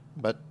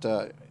 but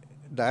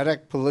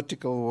direct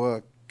political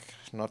work,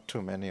 not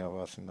too many of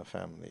us in the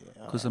family.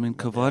 Because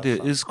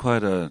Coovadia is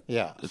quite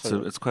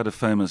it's quite a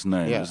famous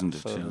name, isn't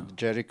it? So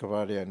Jerry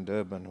Coovadia in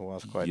Durban, who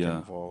was quite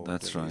involved.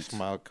 That's right.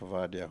 Ismail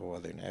Coovadia, who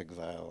was in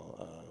exile,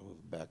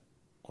 was back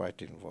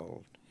quite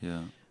involved.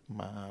 Yeah.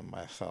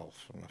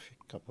 Myself and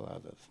a couple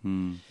others.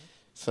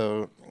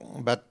 So,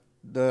 but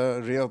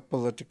the real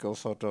political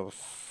sort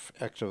of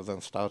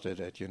activism started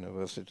at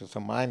university. So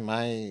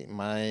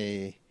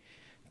my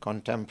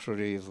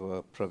contemporaries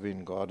were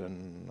Praveen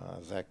Gordon,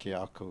 Zaki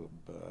Yaqub,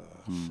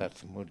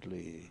 Seth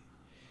Moodley.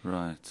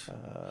 Right.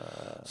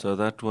 So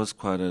that was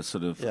quite a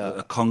sort of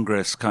a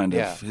Congress kind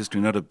of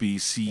history, not a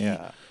BC.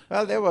 Yeah.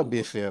 Well, there were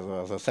BC as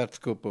well. So Seth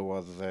Cooper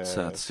was there.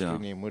 Seth,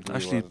 Moodley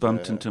actually was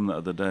bumped there. into him the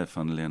other day,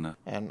 funnily enough.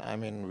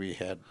 And we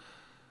had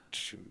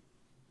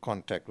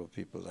contact with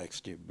people like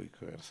Steve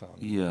Biko and so on.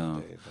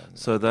 Yeah.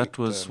 So that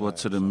was what,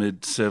 sort of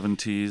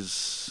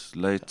mid-70s,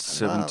 late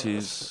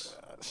 70s?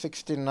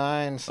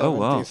 69,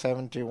 70,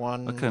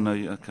 71.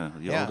 Okay,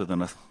 you're older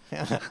than us.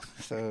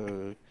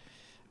 So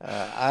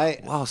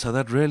wow, so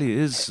that really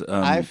is...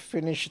 I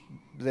finished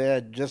there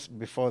just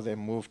before they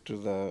moved to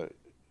the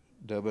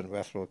Durban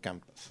Westville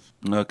campus.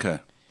 Okay.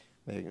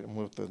 They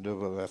moved to the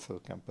Durban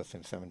Westville campus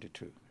in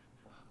 72.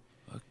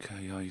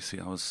 Okay, yeah, you see,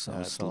 I was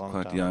still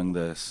quite young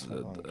there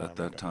at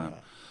that time.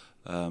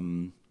 Yeah.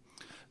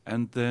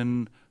 And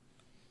then,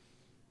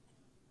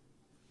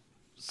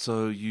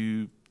 so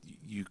you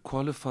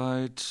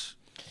qualified...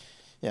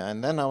 Yeah,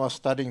 and then I was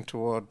studying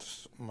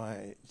towards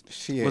my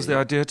CA. Was the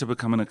idea to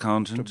become an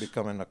accountant? To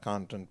become an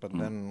accountant, but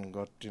then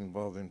got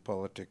involved in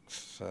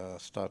politics,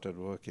 started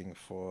working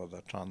for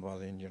the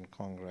Transvaal Indian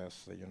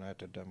Congress, the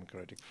United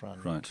Democratic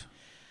Front. Right.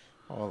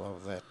 All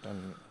of that,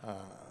 and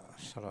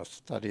sort of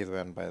studies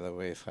went by the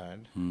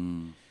wayside.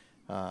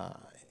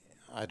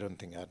 I don't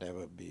think I'd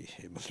ever be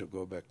able to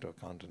go back to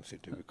accountancy,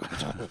 to be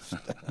quite honest.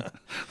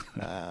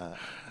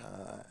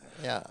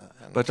 Yeah.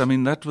 But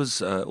that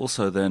was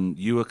also then,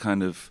 you were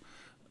kind of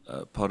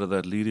part of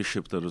that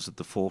leadership that was at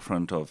the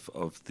forefront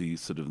of the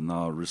sort of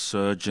now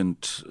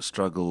resurgent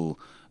struggle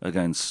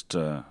against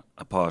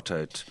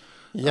apartheid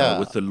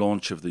with the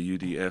launch of the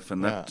UDF,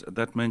 and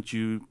that meant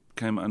you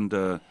came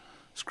under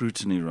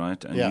scrutiny,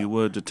 right? And you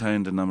were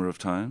detained a number of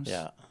times?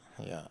 Yeah.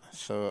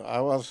 So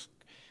I was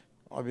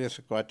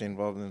obviously quite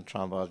involved in the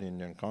Transvaal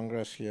Indian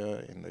Congress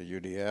here, in the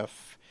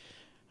UDF.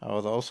 I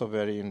was also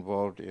very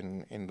involved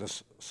in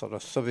this sort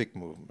of civic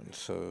movement.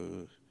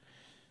 So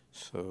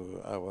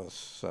I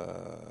was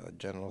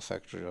General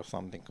Secretary of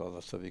something called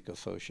the Civic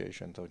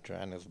Association of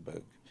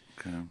Johannesburg,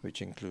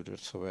 which included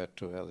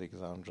Soweto,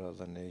 Alexandra,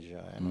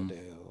 Lenasia,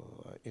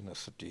 Annandale, Inner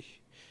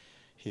City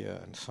here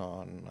and so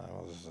on. I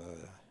was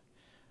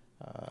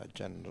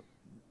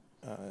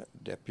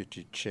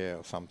deputy chair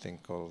of something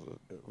called,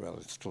 well,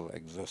 it still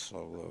exists,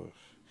 although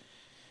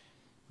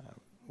I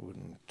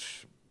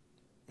wouldn't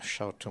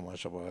shout too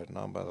much about it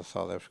now, but the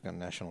South African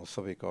National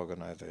Civic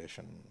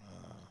Organization.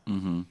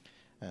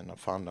 And I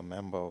found a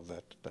member of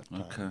that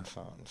time and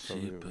so on. So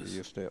we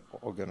used to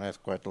organize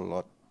quite a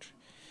lot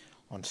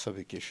on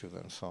civic issues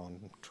and so on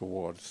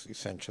towards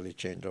essentially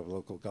change of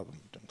local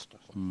government and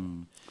stuff. So,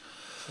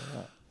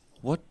 yeah.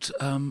 What,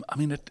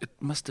 it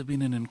must have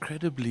been an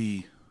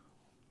incredibly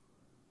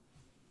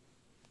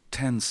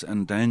tense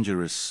and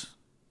dangerous,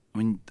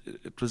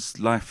 it was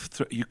life,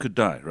 you could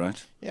die,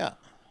 right? Yeah.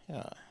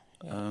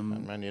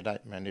 And many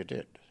died, many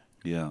did.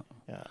 Yeah.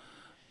 Yeah.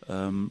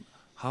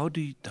 How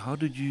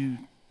did you,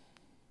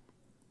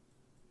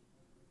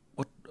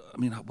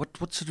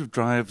 what sort of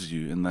drives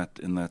you in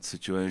that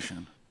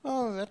situation?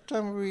 Oh, that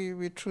time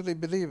we truly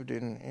believed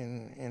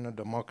in a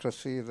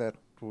democracy that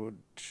would,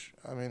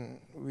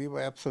 we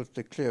were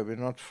absolutely clear we're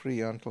not free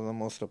until the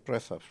most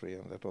oppressed are free,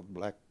 and that was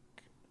black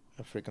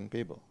African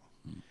people.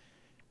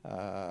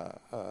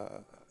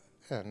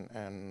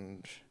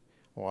 And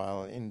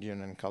while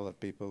Indian and colored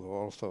people were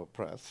also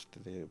oppressed,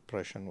 the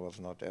oppression was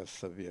not as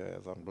severe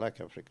as on black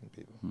African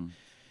people.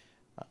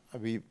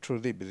 We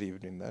truly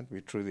believed in that.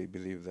 We truly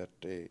believed that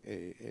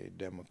a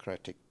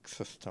democratic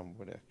system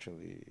would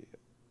actually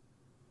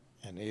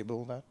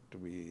enable that.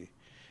 We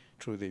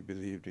truly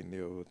believed in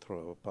the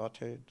overthrow of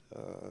apartheid.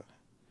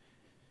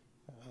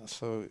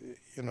 So,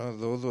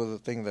 those were the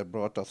things that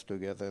brought us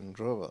together and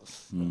drove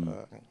us.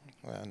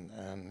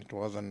 And it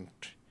wasn't,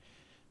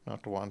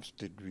 not once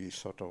did we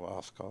sort of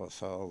ask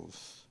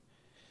ourselves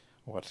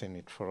what's in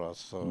it for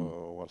us,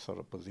 or what sort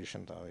of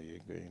positions are you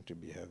going to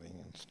be having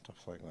and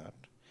stuff like that.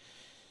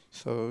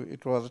 So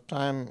it was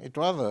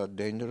a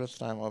dangerous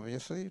time,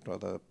 obviously. It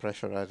was a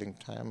pressurizing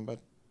time, but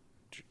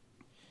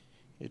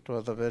it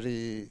was a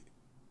very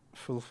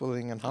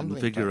fulfilling and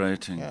humbling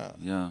invigorating time.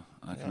 Yeah,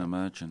 I can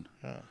imagine.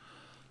 Yeah.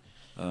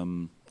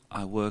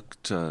 I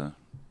worked for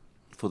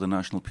the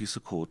National Peace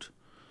Accord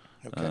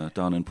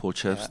down in Port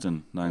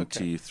Shepstone,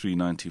 93,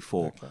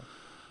 94. Okay.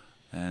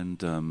 And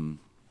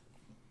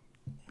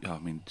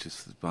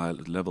just the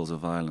levels of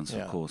violence,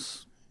 of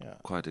course,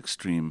 quite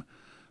extreme,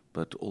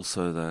 but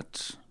also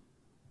that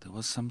there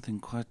was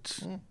something quite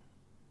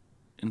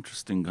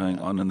interesting going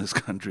on in this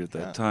country at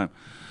that time.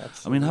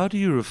 Absolutely. How do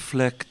you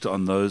reflect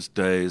on those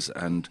days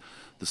and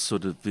the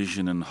sort of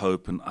vision and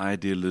hope and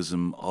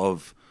idealism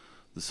of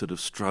the sort of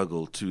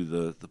struggle to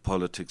the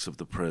politics of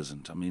the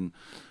present?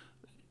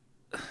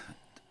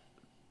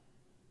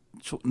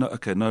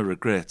 No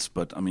regrets,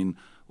 but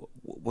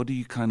what do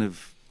you kind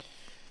of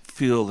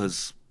feel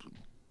has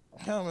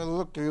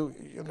look,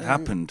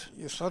 happened?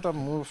 You sort of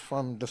move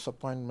from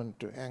disappointment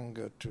to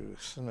anger to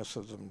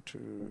cynicism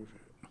to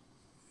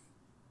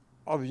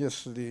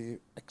obviously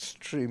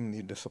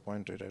extremely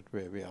disappointed at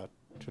where we are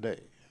today.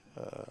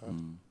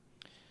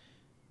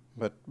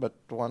 But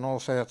one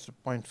also has to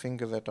point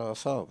fingers at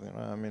ourselves.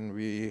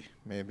 We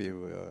maybe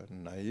were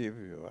naive,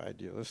 we were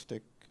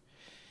idealistic.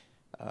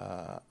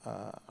 I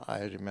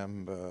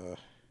remember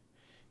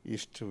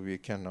Easter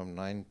weekend of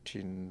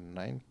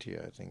 1990,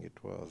 I think it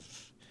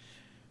was,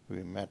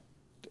 we met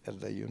at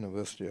the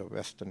University of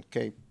Western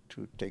Cape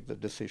to take the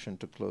decision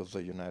to close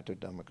the United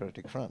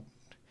Democratic Front,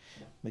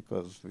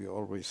 because we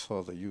always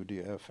saw the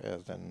UDF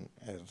as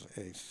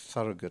a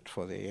surrogate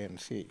for the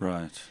ANC.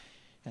 Right.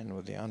 And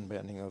with the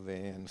unbanning of the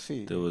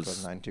ANC, There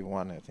was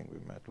 91, I think we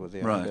met, with the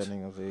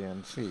unbanning of the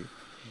ANC,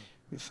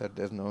 we said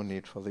there's no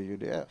need for the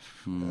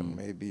UDF. And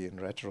maybe in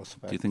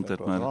retrospect, do you think that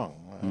was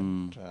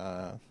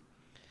wrong.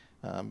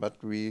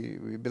 But we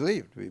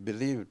believed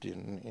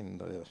in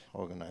the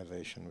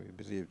organization. We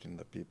believed in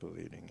the people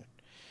leading it.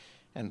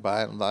 And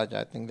by and large,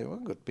 I think they were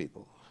good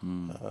people.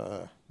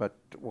 But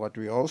what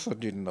we also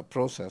did in the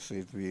process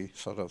is we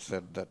sort of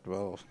said that,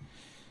 well,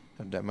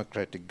 a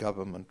democratic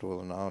government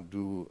will now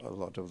do a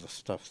lot of the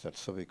stuff that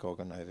civic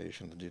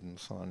organizations did and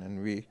so on.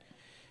 And we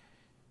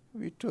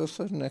to a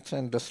certain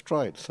extent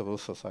destroyed civil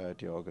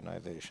society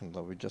organizations,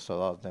 or we just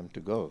allowed them to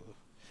go.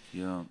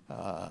 Yeah.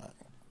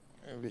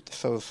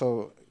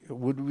 So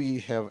would we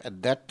have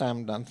at that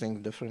time done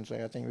things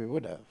differently? I think we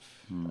would have,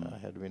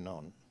 had we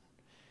known.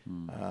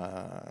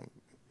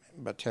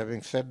 But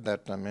having said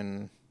that,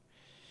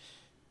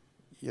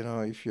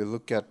 if you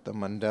look at the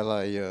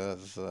Mandela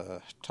years,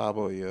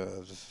 Thabo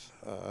years,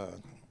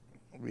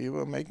 we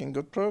were making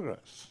good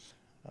progress.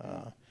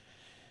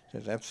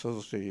 There's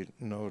absolutely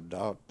no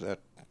doubt that,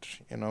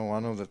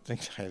 one of the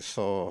things I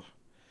saw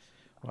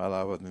while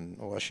I was in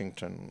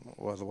Washington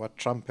was what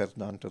Trump has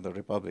done to the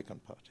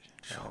Republican Party.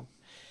 Sure.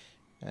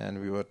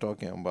 And we were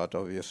talking about,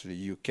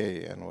 obviously, UK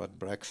and what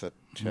Brexit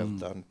has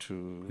done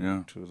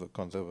to the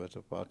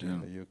Conservative Party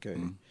in the UK.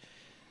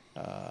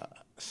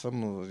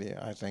 Similarly,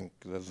 I think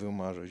the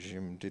Zuma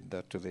regime did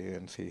that to the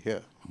ANC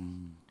here.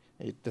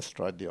 It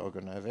destroyed the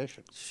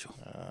organization. Sure.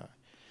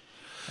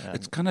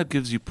 It kind of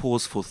gives you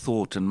pause for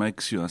thought and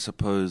makes you, I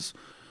suppose,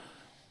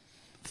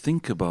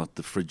 think about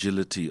the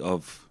fragility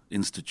of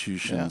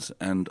institutions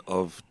and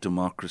of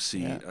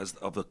democracy as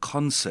of a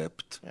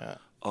concept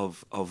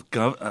of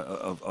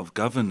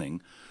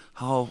governing,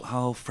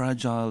 how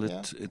fragile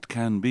it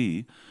can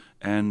be.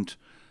 And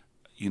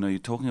you're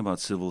talking about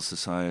civil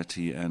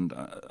society, and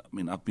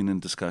I've been in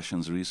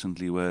discussions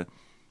recently where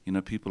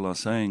people are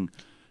saying,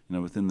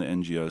 within the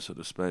NGO sort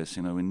of space,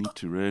 we need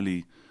to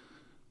really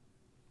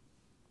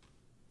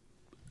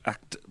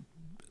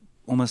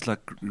almost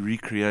like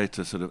recreate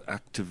a sort of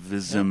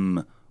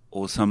activism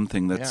or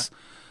something that's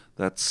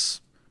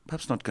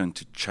perhaps not going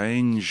to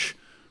change,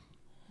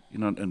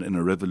 in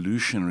a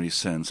revolutionary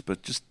sense,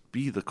 but just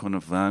be the kind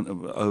of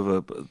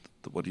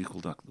what do you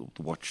call that,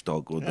 the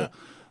watchdog, or the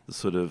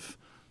sort of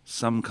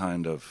some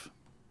kind of.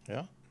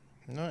 Yeah,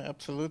 no,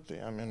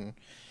 absolutely. I mean,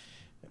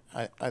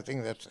 I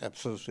think that's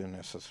absolutely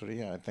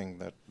necessary. I think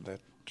that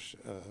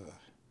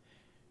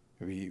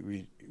we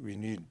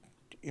need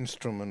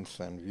instruments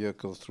and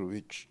vehicles through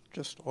which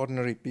just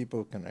ordinary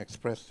people can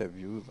express their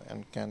views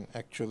and can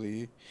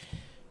actually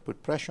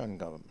put pressure on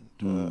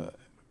government,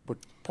 put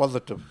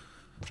positive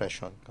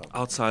pressure on government.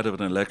 Outside of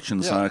an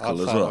election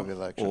cycle as well,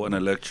 or an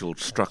electoral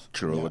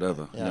structure or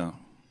whatever. Yeah.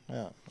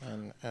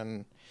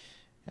 And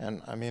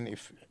I mean,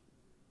 if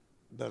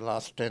the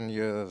last 10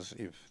 years,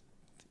 if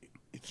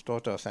it's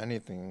taught us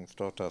anything, it's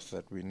taught us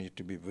that we need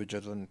to be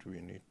vigilant, we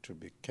need to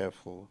be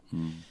careful,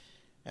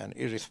 and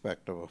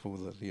irrespective of who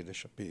the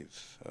leadership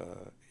is,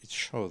 it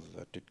shows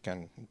that it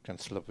can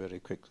slip very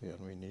quickly,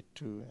 and we need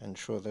to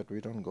ensure that we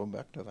don't go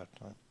back to that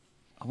time.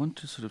 I want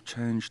to sort of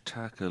change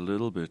tack a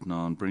little bit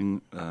now and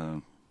bring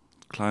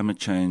climate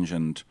change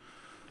and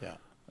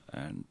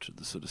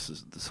the sort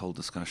of this whole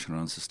discussion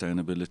around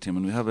sustainability. I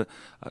mean, we have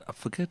I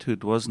forget who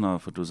it was now,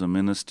 if it was a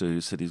minister who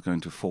said he's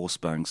going to force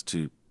banks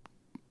to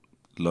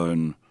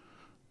loan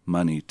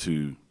money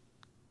to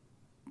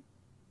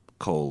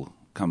coal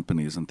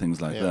companies and things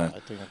like that. I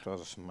think it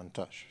was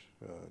Montage,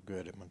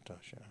 Coovadia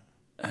Montage,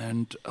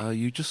 And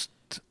you just,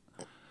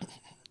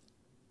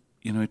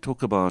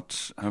 talk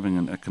about having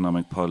an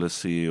economic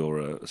policy or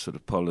a sort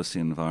of policy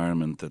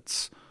environment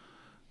that's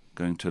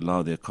going to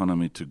allow the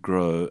economy to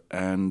grow,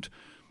 and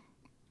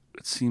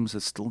it seems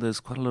that still there's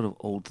quite a lot of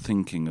old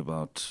thinking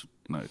about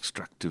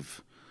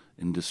extractive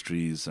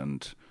industries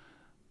and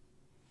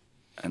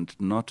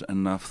not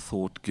enough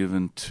thought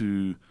given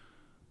to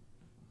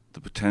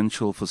the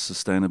potential for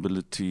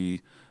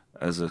sustainability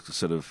as a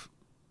sort of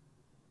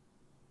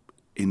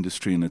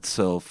industry in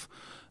itself,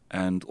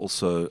 and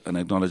also an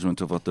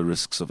acknowledgement of what the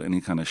risks of any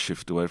kind of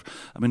shift away.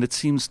 I mean, it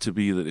seems to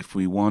be that if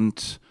we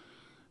want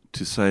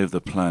to save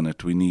the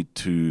planet, we need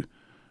to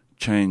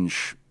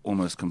change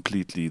almost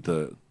completely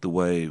the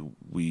way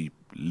we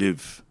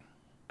live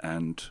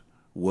and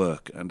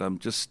work. And I'm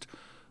just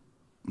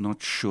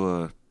not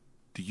sure,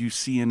 do you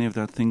see any of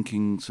that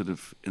thinking sort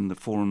of in the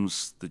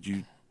forums that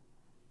you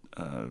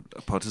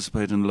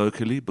participate in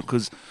locally?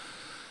 Because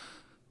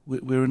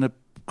we're in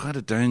quite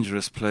a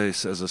dangerous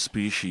place as a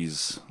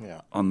species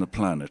on the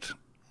planet.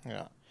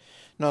 Yeah.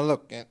 Now,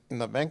 look, in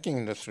the banking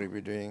industry,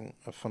 we're doing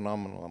a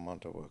phenomenal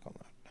amount of work on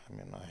that. I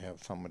mean, I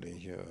have somebody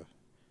here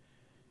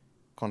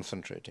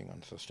concentrating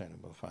on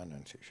sustainable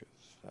finance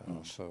issues.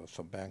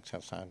 So banks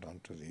have signed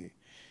on to the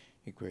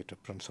Equator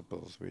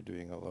Principles. We're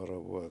doing a lot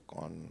of work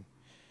on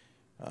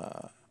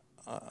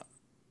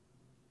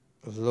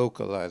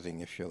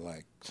localizing, if you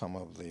like, some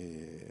of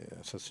the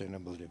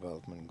sustainable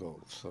development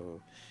goals.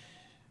 So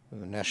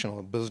the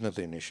National Business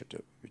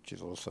Initiative, which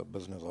is also a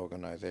business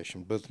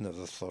organization, business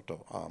is sort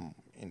of arm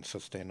in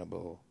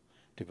sustainable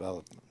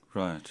development.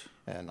 Right.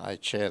 And I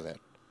chair that.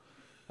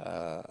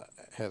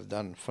 Have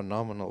done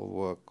phenomenal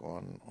work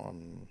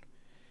on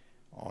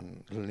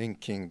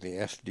linking the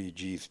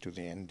SDGs to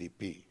the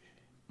NDP.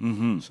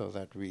 So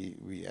that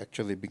we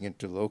actually begin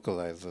to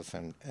localize this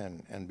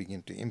and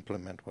begin to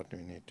implement what we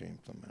need to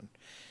implement.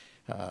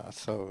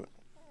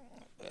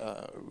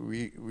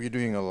 We're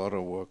doing a lot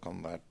of work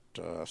on that.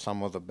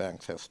 Some of the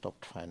banks have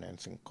stopped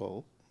financing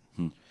coal.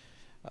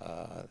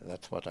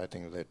 That's what I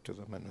think led to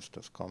the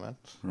minister's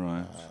comments.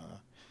 Right.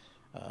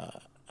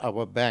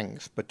 Our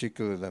banks,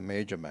 particularly the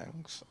major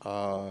banks,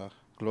 are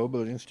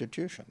global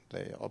institutions.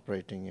 They're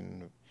operating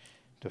in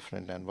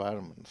different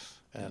environments,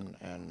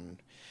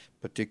 and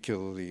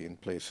particularly in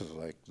places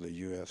like the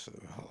U.S.,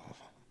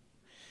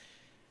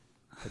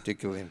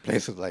 particularly in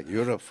places like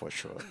Europe, for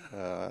sure.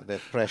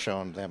 There's pressure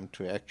on them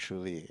to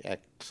actually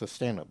act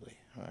sustainably.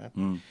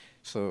 Right?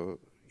 So,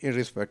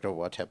 irrespective of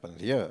what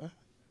happens here,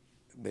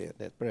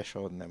 there's pressure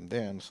on them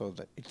there, and so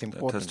that it's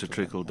important. That has to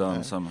trickle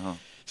down somehow.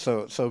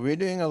 So we're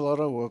doing a lot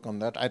of work on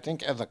that. I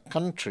think as a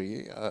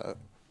country,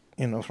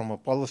 from a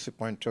policy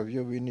point of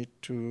view, we need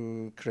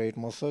to create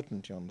more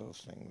certainty on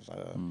those things.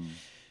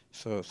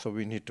 So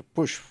we need to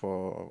push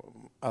for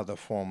other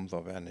forms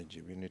of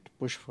energy. We need to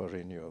push for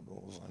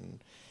renewables.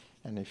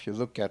 And if you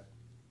look at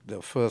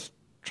the first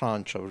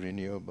tranche of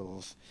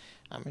renewables,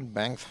 I mean,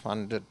 banks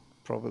funded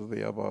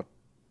probably about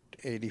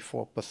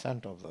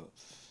 84% of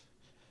those.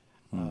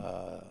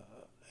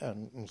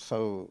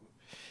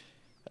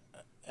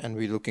 And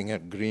we're looking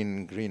at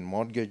green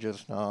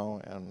mortgages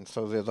now, and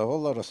so there's a whole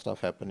lot of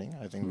stuff happening.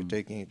 I think we're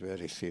taking it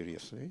very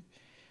seriously.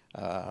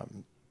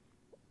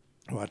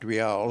 What we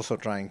are also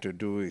trying to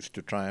do is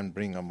to try and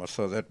bring them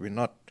so that we're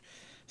not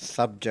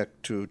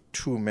subject to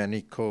too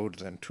many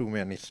codes and too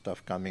many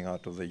stuff coming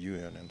out of the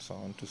UN and so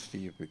on, to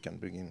see if we can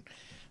bring in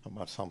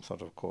about some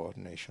sort of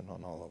coordination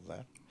on all of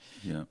that.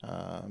 Yeah.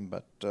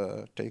 But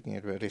taking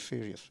it very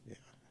seriously.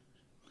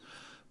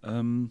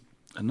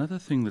 Another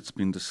thing that's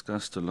been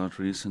discussed a lot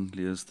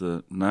recently is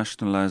the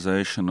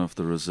nationalization of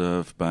the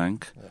Reserve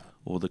Bank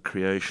or the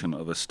creation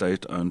of a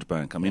state-owned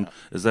bank. I mean,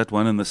 is that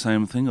one and the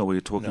same thing, or are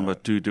we talking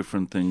about two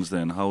different things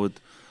then? How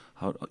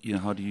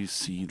do you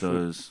see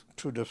those?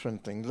 Two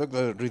different things. Look,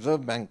 the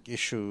Reserve Bank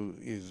issue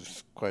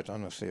is quite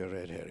honestly a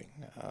red herring.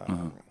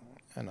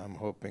 And I'm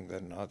hoping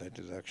that now that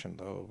is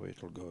actioned over,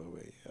 it will go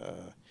away.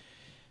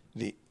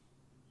 The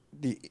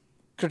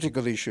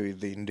critical issue is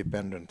the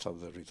independence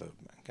of the Reserve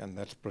Bank, and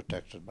that's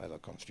protected by the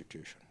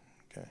Constitution.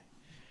 Okay,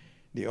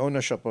 the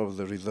ownership of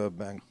the Reserve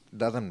Bank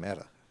doesn't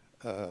matter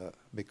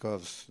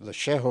because the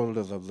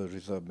shareholders of the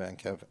Reserve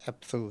Bank have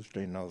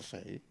absolutely no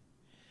say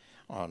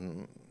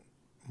on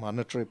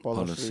monetary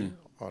policy,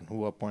 on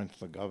who appoints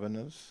the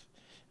governors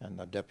and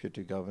the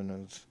deputy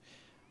governors,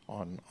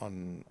 on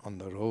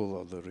the role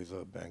of the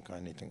Reserve Bank or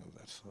anything of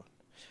that sort.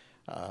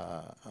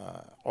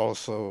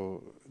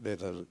 Also,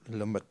 there's a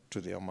limit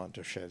to the amount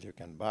of shares you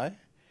can buy,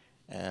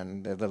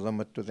 and there's a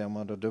limit to the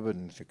amount of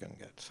dividends you can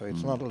get. So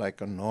it's not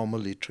like a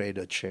normally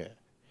traded share.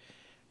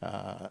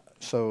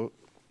 So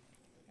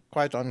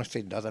quite honestly,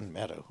 it doesn't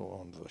matter who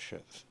owns those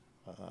shares.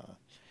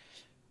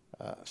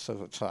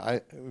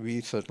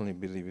 We certainly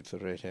believe it's a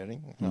red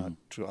herring.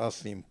 To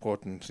us, the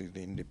importance is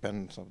the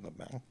independence of the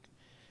bank.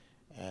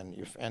 And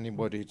if any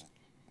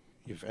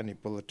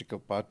political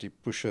party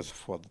pushes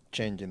for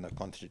change in the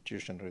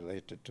Constitution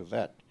related to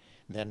that,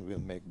 then we'll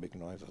make big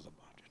noises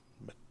about it.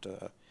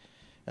 But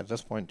at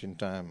this point in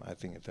time, I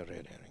think it's a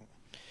red herring.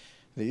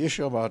 The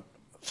issue about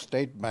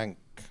state bank,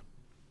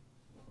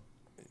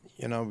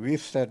 we've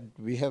said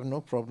we have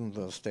no problem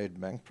with the state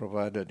bank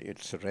provided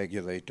it's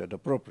regulated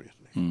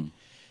appropriately.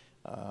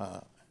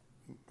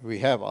 We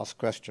have asked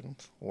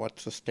questions,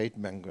 what's the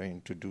state bank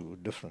going to do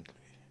differently?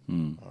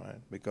 All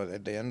right, because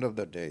at the end of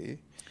the day...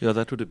 Yeah,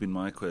 that would have been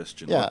my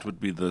question. Yeah. What would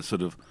be the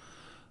sort of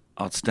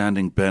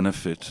outstanding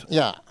benefit?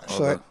 Yeah,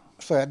 so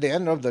at the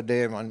end of the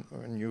day,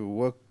 when you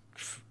work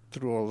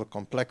through all the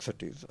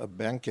complexities, a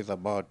bank is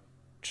about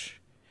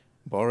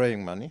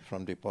borrowing money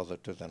from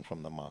depositors and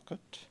from the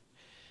market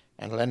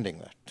and lending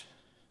that,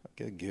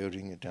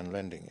 gearing it and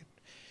lending it.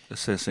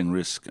 Assessing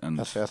risk.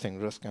 And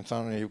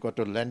suddenly you've got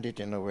to lend it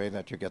in a way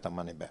that you get the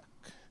money back,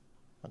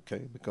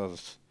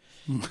 because...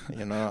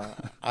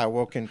 I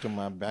walk into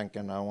my bank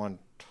and I want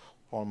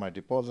all my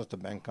deposits. The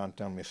bank can't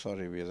tell me,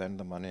 sorry, we lent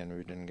the money and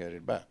we didn't get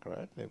it back,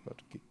 right? They've got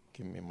to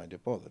give me my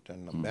deposit.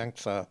 And the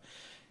banks are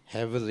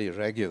heavily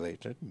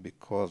regulated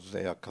because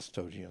they are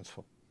custodians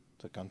for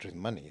the country's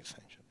money,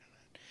 essentially.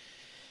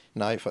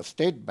 Now, if a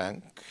state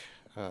bank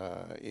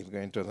is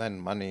going to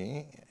lend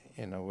money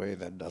in a way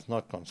that does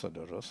not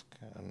consider risk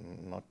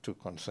and not too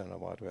concerned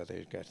about whether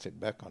it gets it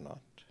back or not,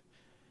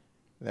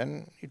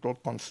 then it will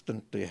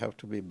constantly have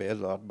to be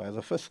bailed out by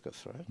the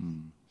fiscus, right?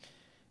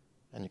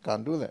 And you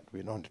can't do that.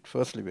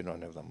 Firstly, we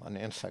don't have the money,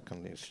 and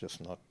secondly, it's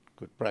just not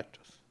good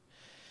practice.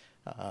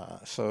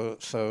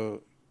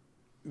 So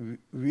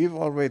we've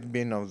always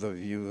been of the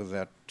view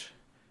that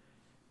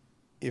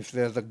if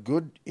there's a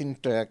good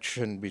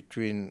interaction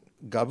between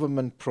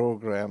government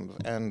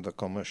programs and the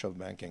commercial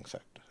banking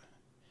sector,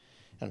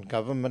 and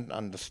government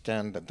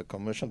understand that the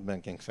commercial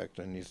banking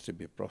sector needs to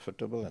be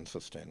profitable and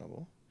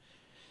sustainable,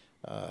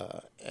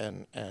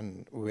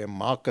 and where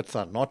markets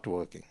are not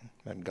working,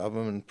 and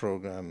government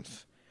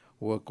programs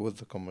work with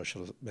the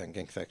commercial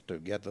banking sector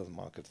to get those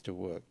markets to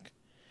work,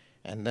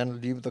 and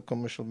then leave the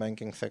commercial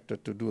banking sector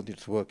to do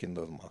its work in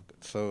those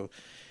markets.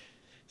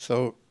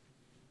 So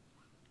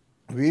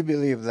we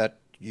believe that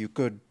you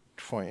could,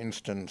 for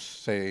instance,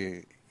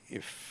 say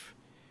if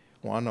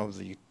one of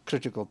the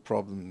critical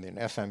problems in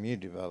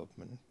SME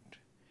development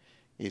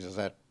is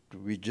that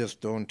we just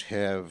don't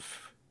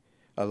have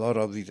a lot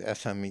of these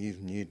SMEs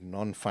need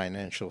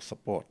non-financial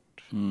support.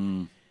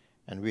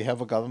 And we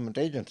have a government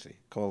agency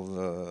called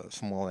the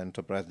Small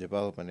Enterprise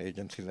Development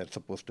Agency that's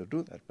supposed to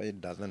do that, but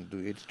it doesn't do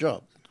its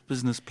job.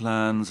 Business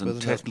plans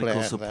and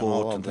technical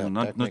support, and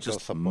not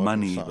just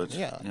money, but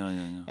yeah.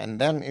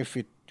 And then if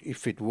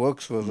it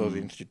works for those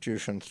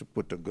institutions to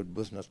put a good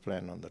business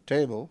plan on the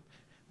table,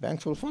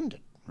 banks will fund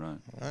it. Right?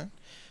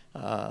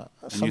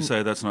 And you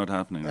say that's not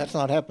happening. That's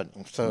not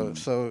happening.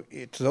 So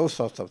it's those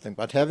sorts of things.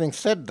 But having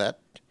said that,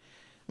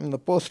 the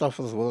post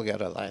office will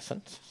get a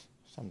license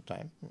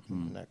sometime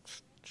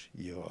next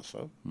year or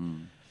so.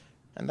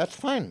 And that's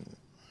fine.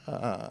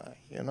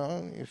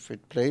 If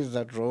it plays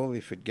that role,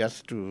 if it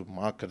gets to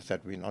markets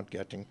that we're not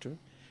getting to,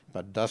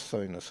 but does so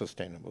in a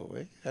sustainable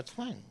way, that's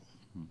fine.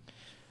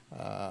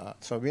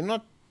 So we're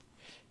not,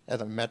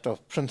 as a matter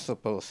of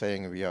principle,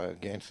 saying we are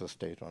against the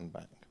state-owned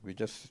bank.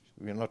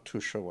 We're not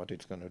too sure what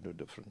it's going to do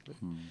differently.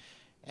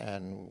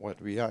 And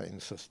what we are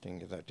insisting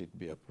is that it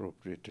be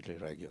appropriately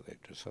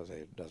regulated so that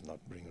it does not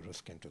bring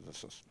risk into the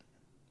system.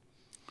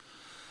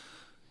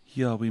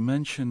 Yeah, we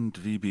mentioned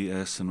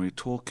VBS and we're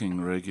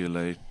talking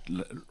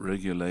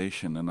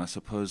regulation, and I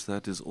suppose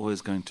that is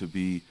always going to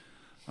be,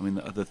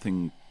 the other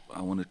thing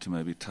I wanted to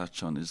maybe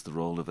touch on is the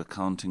role of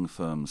accounting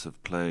firms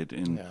have played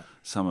in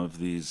some of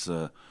these,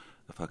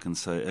 if I can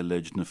say,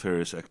 alleged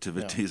nefarious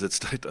activities at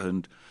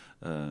state-owned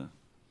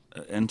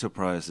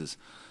enterprises.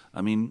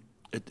 I mean,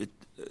 it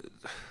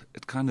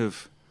kind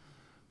of,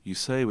 you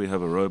say we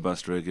have a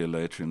robust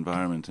regulatory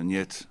environment, and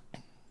yet,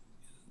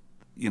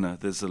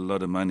 there's a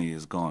lot of money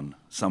is gone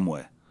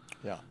somewhere.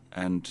 Yeah.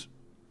 And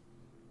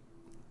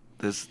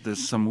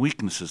there's some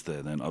weaknesses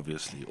there then,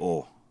 obviously,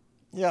 or...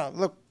 Yeah,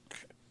 look,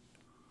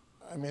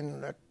 I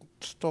mean,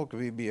 let's talk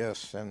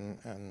VBS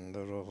and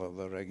the role of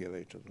the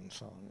regulators and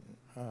so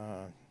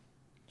on.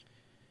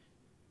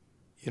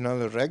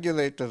 The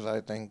regulators, I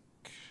think,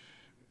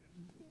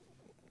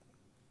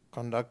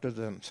 conducted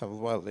themselves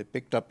well. They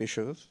picked up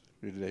issues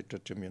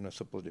related to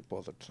municipal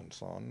deposits and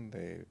so on.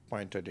 They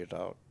pointed it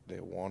out. They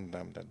warned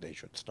them that they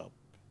should stop.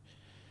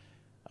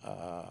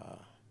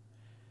 And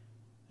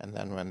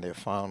then when they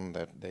found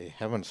that they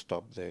haven't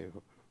stopped, they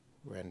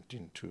went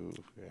into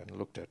and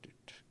looked at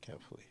it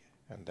carefully.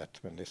 And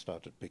that's when they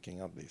started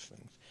picking up these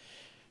things.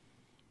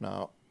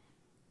 Now,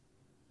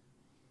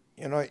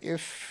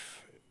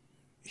 if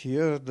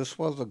here this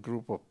was a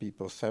group of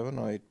people, 7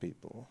 or 8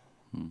 people,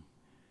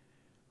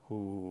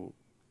 who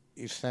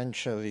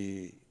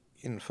essentially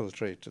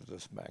infiltrated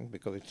this bank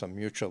because it's a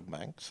mutual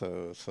bank,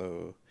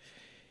 so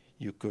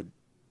you could,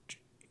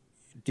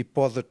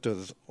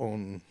 depositors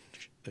own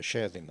the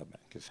shares in the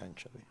bank,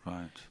 essentially.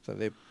 Right.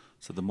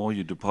 So the more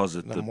you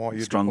deposit, the more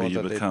you stronger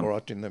deposit, you become. They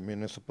brought in the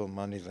municipal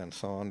monies and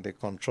so on. They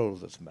control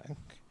this bank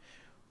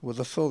with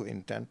the sole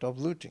intent of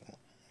looting.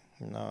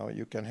 Now,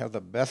 you can have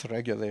the best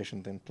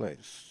regulations in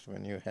place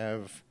when you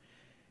have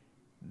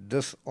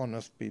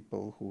dishonest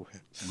people who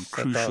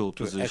set out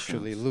to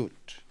actually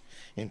loot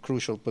in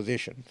crucial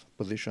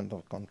positions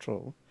of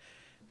control.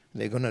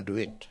 They're going to do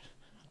it,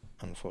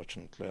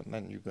 unfortunately, and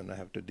then you're going to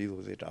have to deal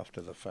with it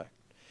after the fact.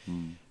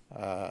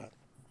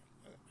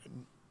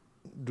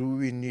 Do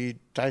we need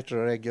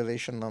tighter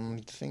regulation on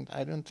these things?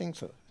 I don't think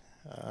so.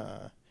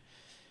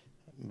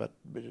 But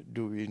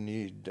do we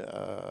need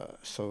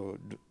so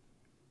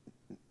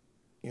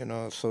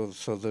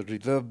the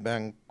Reserve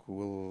Bank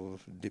will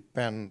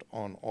depend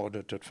on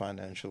audited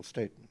financial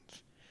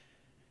statements.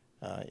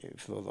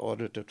 If those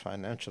audited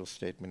financial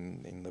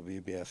statement in the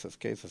VBS's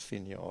case, a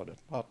senior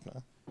audit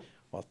partner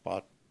was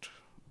part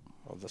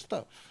of the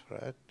stuff,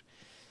 right?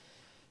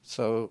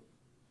 So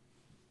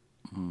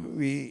to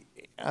me,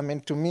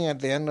 at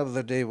the end of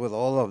the day, with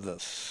all of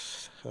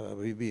this,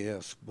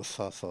 VBS,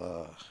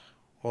 Bosasa,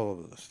 all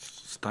of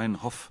this,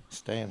 Steinhoff,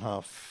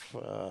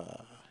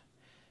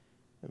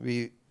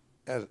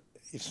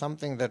 it's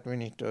something that we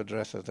need to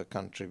address as a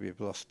country. We've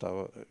lost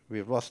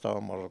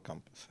our moral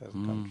compass as a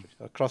country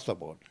across the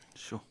board.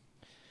 Sure.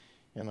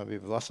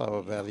 We've lost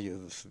our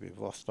values. We've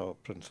lost our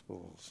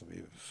principles.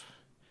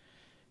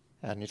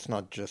 And it's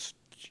not just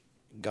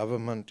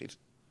government. It's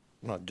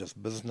not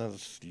just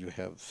business. You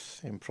have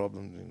same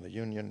problems in the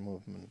union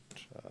movement,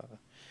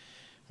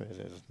 where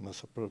there's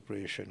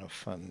misappropriation of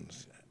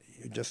funds.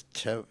 It's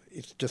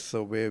just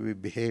the way we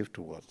behave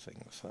towards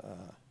things.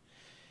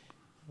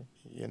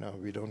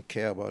 We don't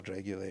care about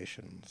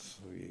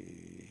regulations.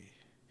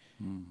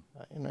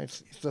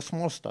 It's the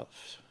small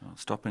stuff.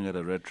 Stopping at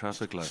a red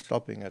traffic light.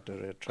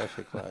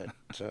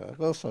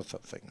 Those sorts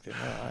of things.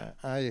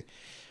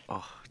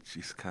 Oh,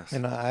 jeez, Cass.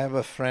 I have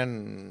a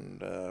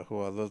friend who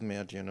was with me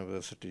at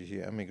university.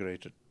 He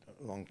emigrated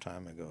a long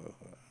time ago,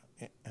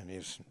 and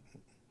he's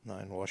now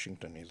in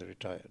Washington. He's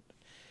retired.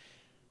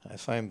 I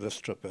saw him this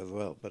trip as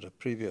well, but a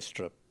previous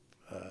trip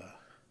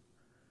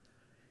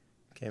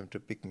came to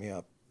pick me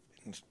up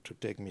to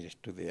take me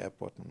to the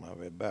airport on my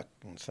way back,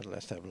 and said,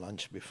 let's have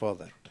lunch before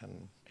that.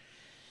 And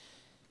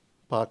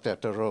parked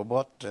at a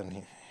robot, and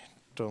he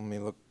told me,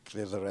 look,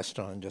 there's a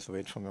restaurant, just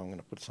wait for me, I'm going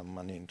to put some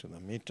money into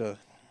the meter.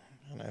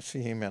 And I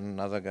see him and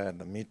another guy at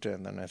the meter,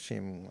 and then I see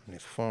him on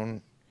his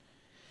phone.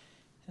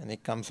 And he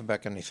comes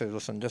back and he says,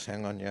 listen, just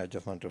hang on here, I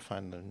just want to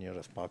find the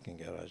nearest parking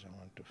garage. I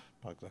want to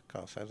park the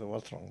car. So I said,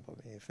 what's wrong,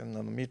 buddy? He said,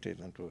 no, the meter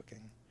isn't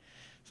working.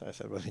 So I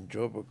said, well, in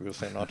Joburg, we'll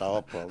say not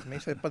our problem. He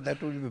said, but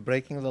that would be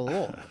breaking the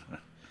law.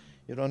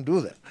 You don't do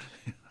that,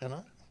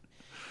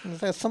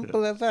 It's as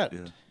simple as that.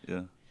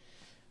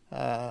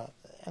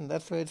 And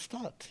that's where it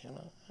starts,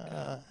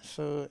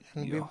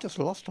 we've just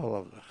lost all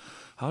of that.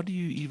 How do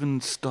you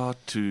even start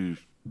to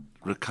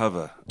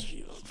recover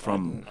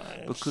from...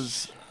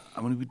 Because,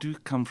 we do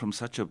come from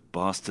such a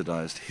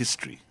bastardized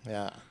history.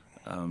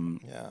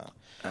 And,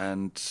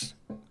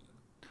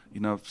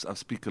 I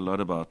speak a lot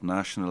about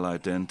national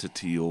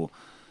identity, or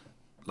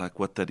like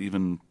what that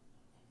even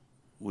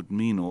would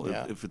mean, or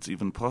if it's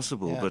even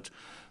possible. But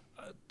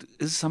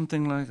is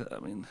something like...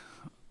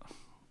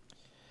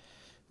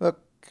 Look,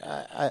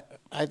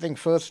 I think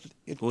first...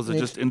 Or is it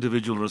just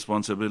individual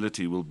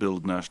responsibility will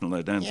build national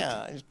identity?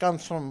 Yeah, it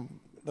comes from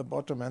the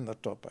bottom and the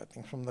top. I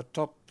think from the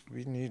top,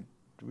 we need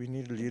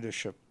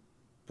leadership,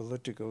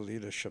 political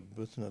leadership,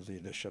 business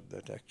leadership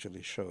that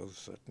actually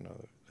shows that, no,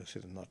 this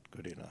is not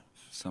good enough.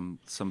 Some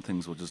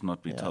things will just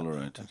not be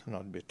tolerated.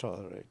 Not be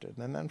tolerated.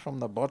 And then from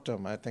the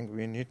bottom, I think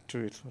we need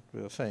to, it's what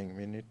we were saying,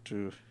 we need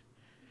to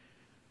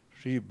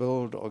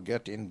rebuild or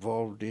get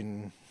involved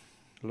in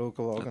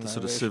local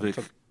organizations. The sort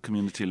of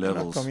community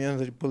levels.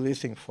 Community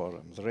policing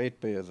forums,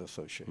 ratepayers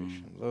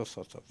association, those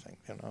sorts of things,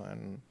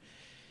 and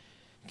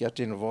get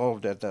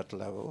involved at that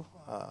level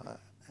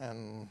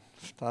and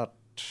start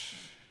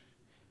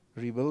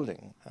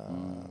rebuilding.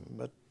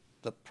 But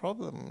the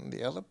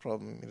other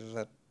problem is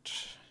that,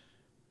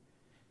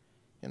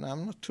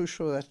 I'm not too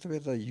sure that's where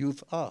the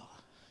youth are.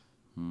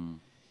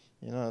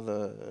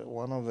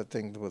 One of the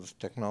things with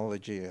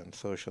technology and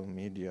social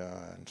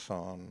media and so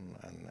on,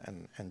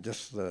 and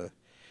just the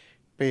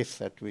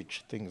pace at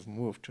which things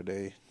move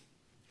today,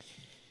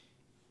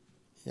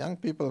 young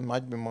people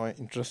might be more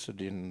interested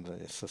in the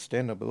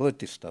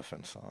sustainability stuff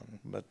and so on,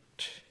 but,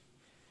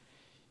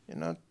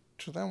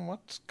 to them,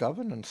 what's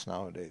governance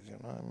nowadays,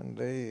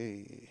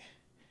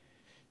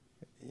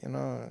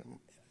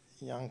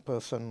 young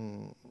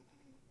person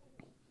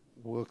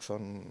works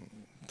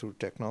through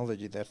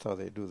technology, that's how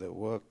they do their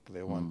work.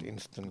 They want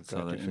instant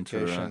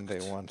gratification, they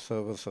want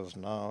services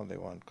now, they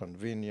want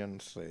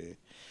convenience,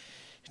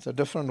 it's a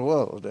different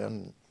world,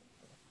 and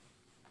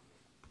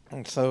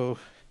so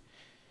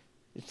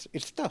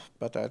it's tough,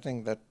 but I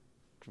think that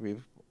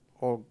we've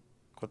all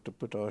got to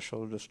put our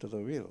shoulders to the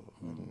wheel,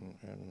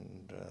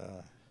 and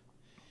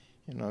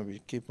we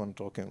keep on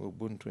talking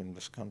Ubuntu in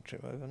this country.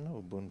 Well, there's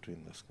no Ubuntu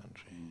in this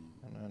country,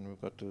 and we've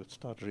got to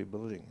start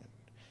rebuilding it.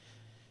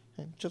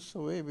 And just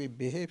the way we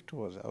behave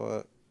towards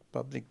our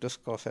public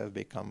discourse has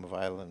become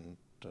violent.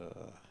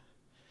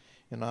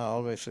 I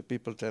always say,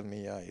 people tell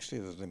me, you see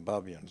the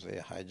Zimbabweans,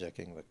 they're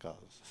hijacking the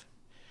cars.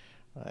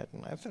 Right?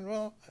 And I said,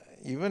 well,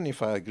 even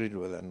if I agreed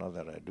with that, not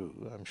that I do,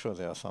 I'm sure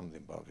there are some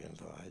Zimbabweans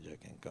who are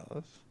hijacking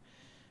cars.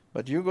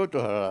 But you go to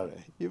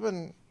Harare,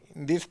 even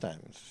in these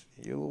times,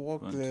 you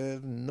walk there,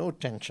 no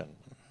tension.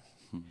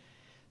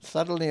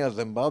 Suddenly a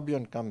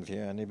Zimbabwean comes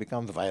here and he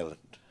becomes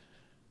violent.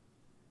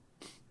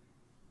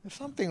 There's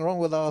something wrong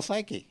with our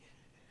psyche.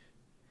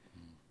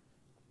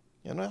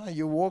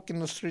 You walk in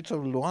the streets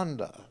of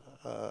Luanda,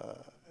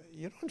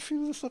 you don't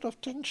feel the sort of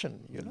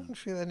tension. You don't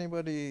feel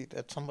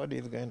that somebody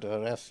is going to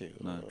harass you.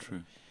 No,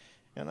 true.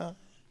 And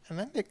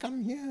then they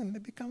come here and they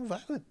become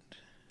violent.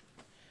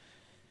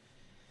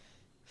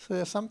 So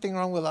there's something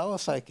wrong with our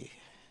psyche.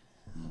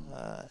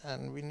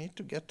 And we need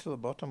to get to the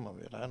bottom of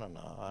it. I don't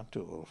know. I'm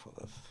too old for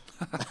this.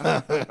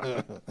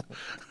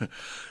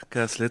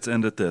 Cass, let's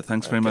end it there.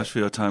 Thanks very much for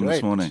your time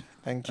this morning.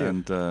 Thank you.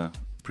 And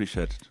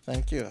appreciate it.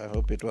 Thank you. I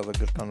hope it was a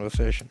good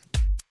conversation.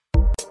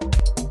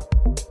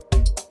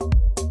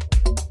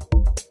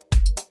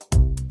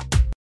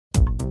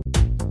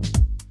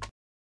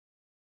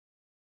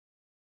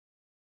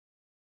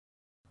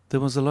 There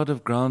was a lot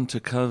of ground to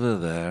cover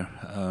there.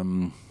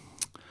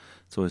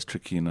 It's always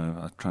tricky,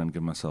 I try and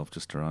give myself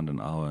just around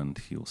an hour, and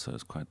he also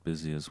is quite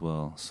busy as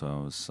well.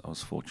 So I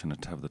was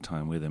fortunate to have the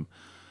time with him.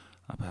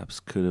 I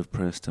perhaps could have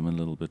pressed him a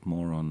little bit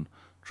more on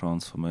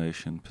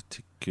transformation,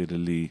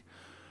 particularly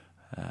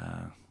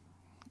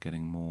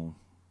getting more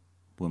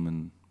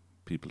women,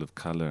 people of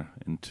color,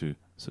 into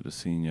sort of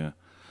senior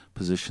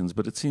positions.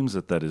 But it seems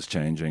that is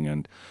changing,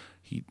 and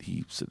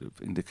he sort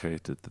of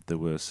indicated that there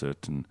were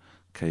certain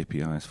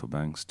KPIs for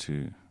banks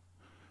to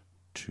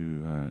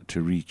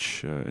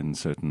reach in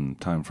certain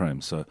time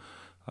frames. So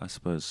I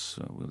suppose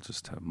we'll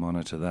just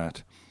monitor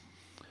that.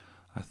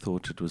 I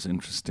thought it was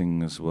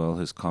interesting as well,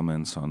 his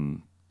comments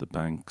on the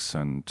banks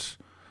and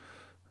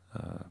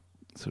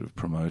sort of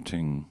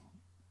promoting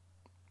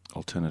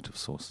alternative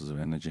sources of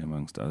energy,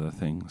 amongst other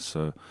things.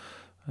 So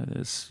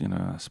there's,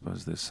 I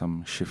suppose there's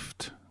some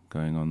shift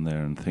going on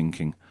there in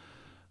thinking.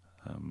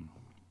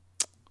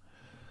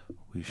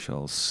 We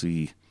shall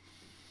see.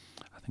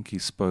 I think he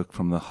spoke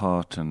from the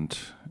heart and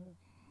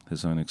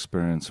his own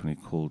experience when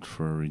he called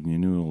for a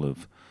renewal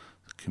of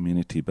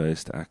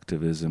community-based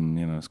activism.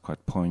 It's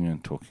quite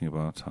poignant, talking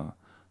about how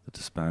the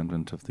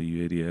disbandment of the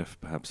UADF,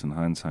 perhaps in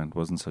hindsight,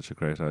 wasn't such a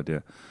great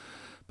idea,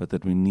 but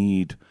that we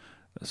need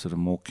a sort of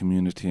more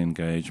community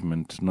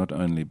engagement, not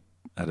only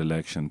at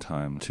election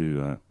time,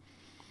 to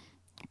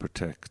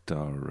protect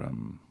our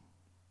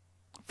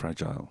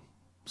fragile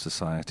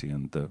society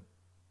and the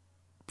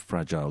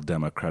fragile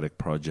democratic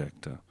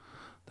project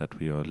that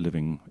we are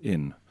living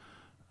in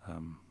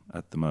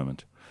at the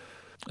moment.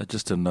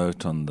 Just a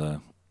note on the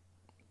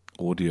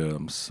audio,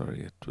 I'm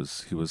sorry,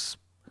 he was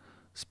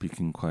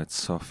speaking quite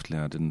softly.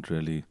 I didn't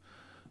really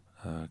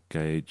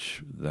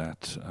gauge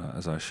that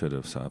as I should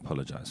have, so I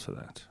apologize for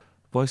that.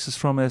 Voices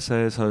from SA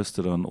is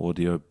hosted on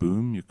Audio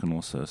Boom. You can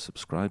also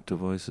subscribe to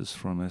Voices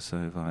from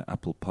SA via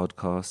Apple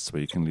Podcasts,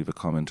 where you can leave a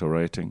comment or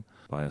rating,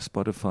 via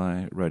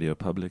Spotify, Radio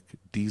Public,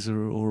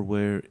 Deezer, or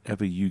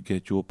wherever you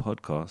get your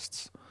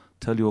podcasts.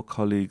 Tell your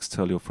colleagues,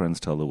 tell your friends,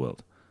 tell the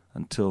world.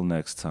 Until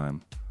next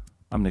time,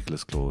 I'm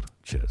Nicholas Claude.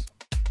 Cheers.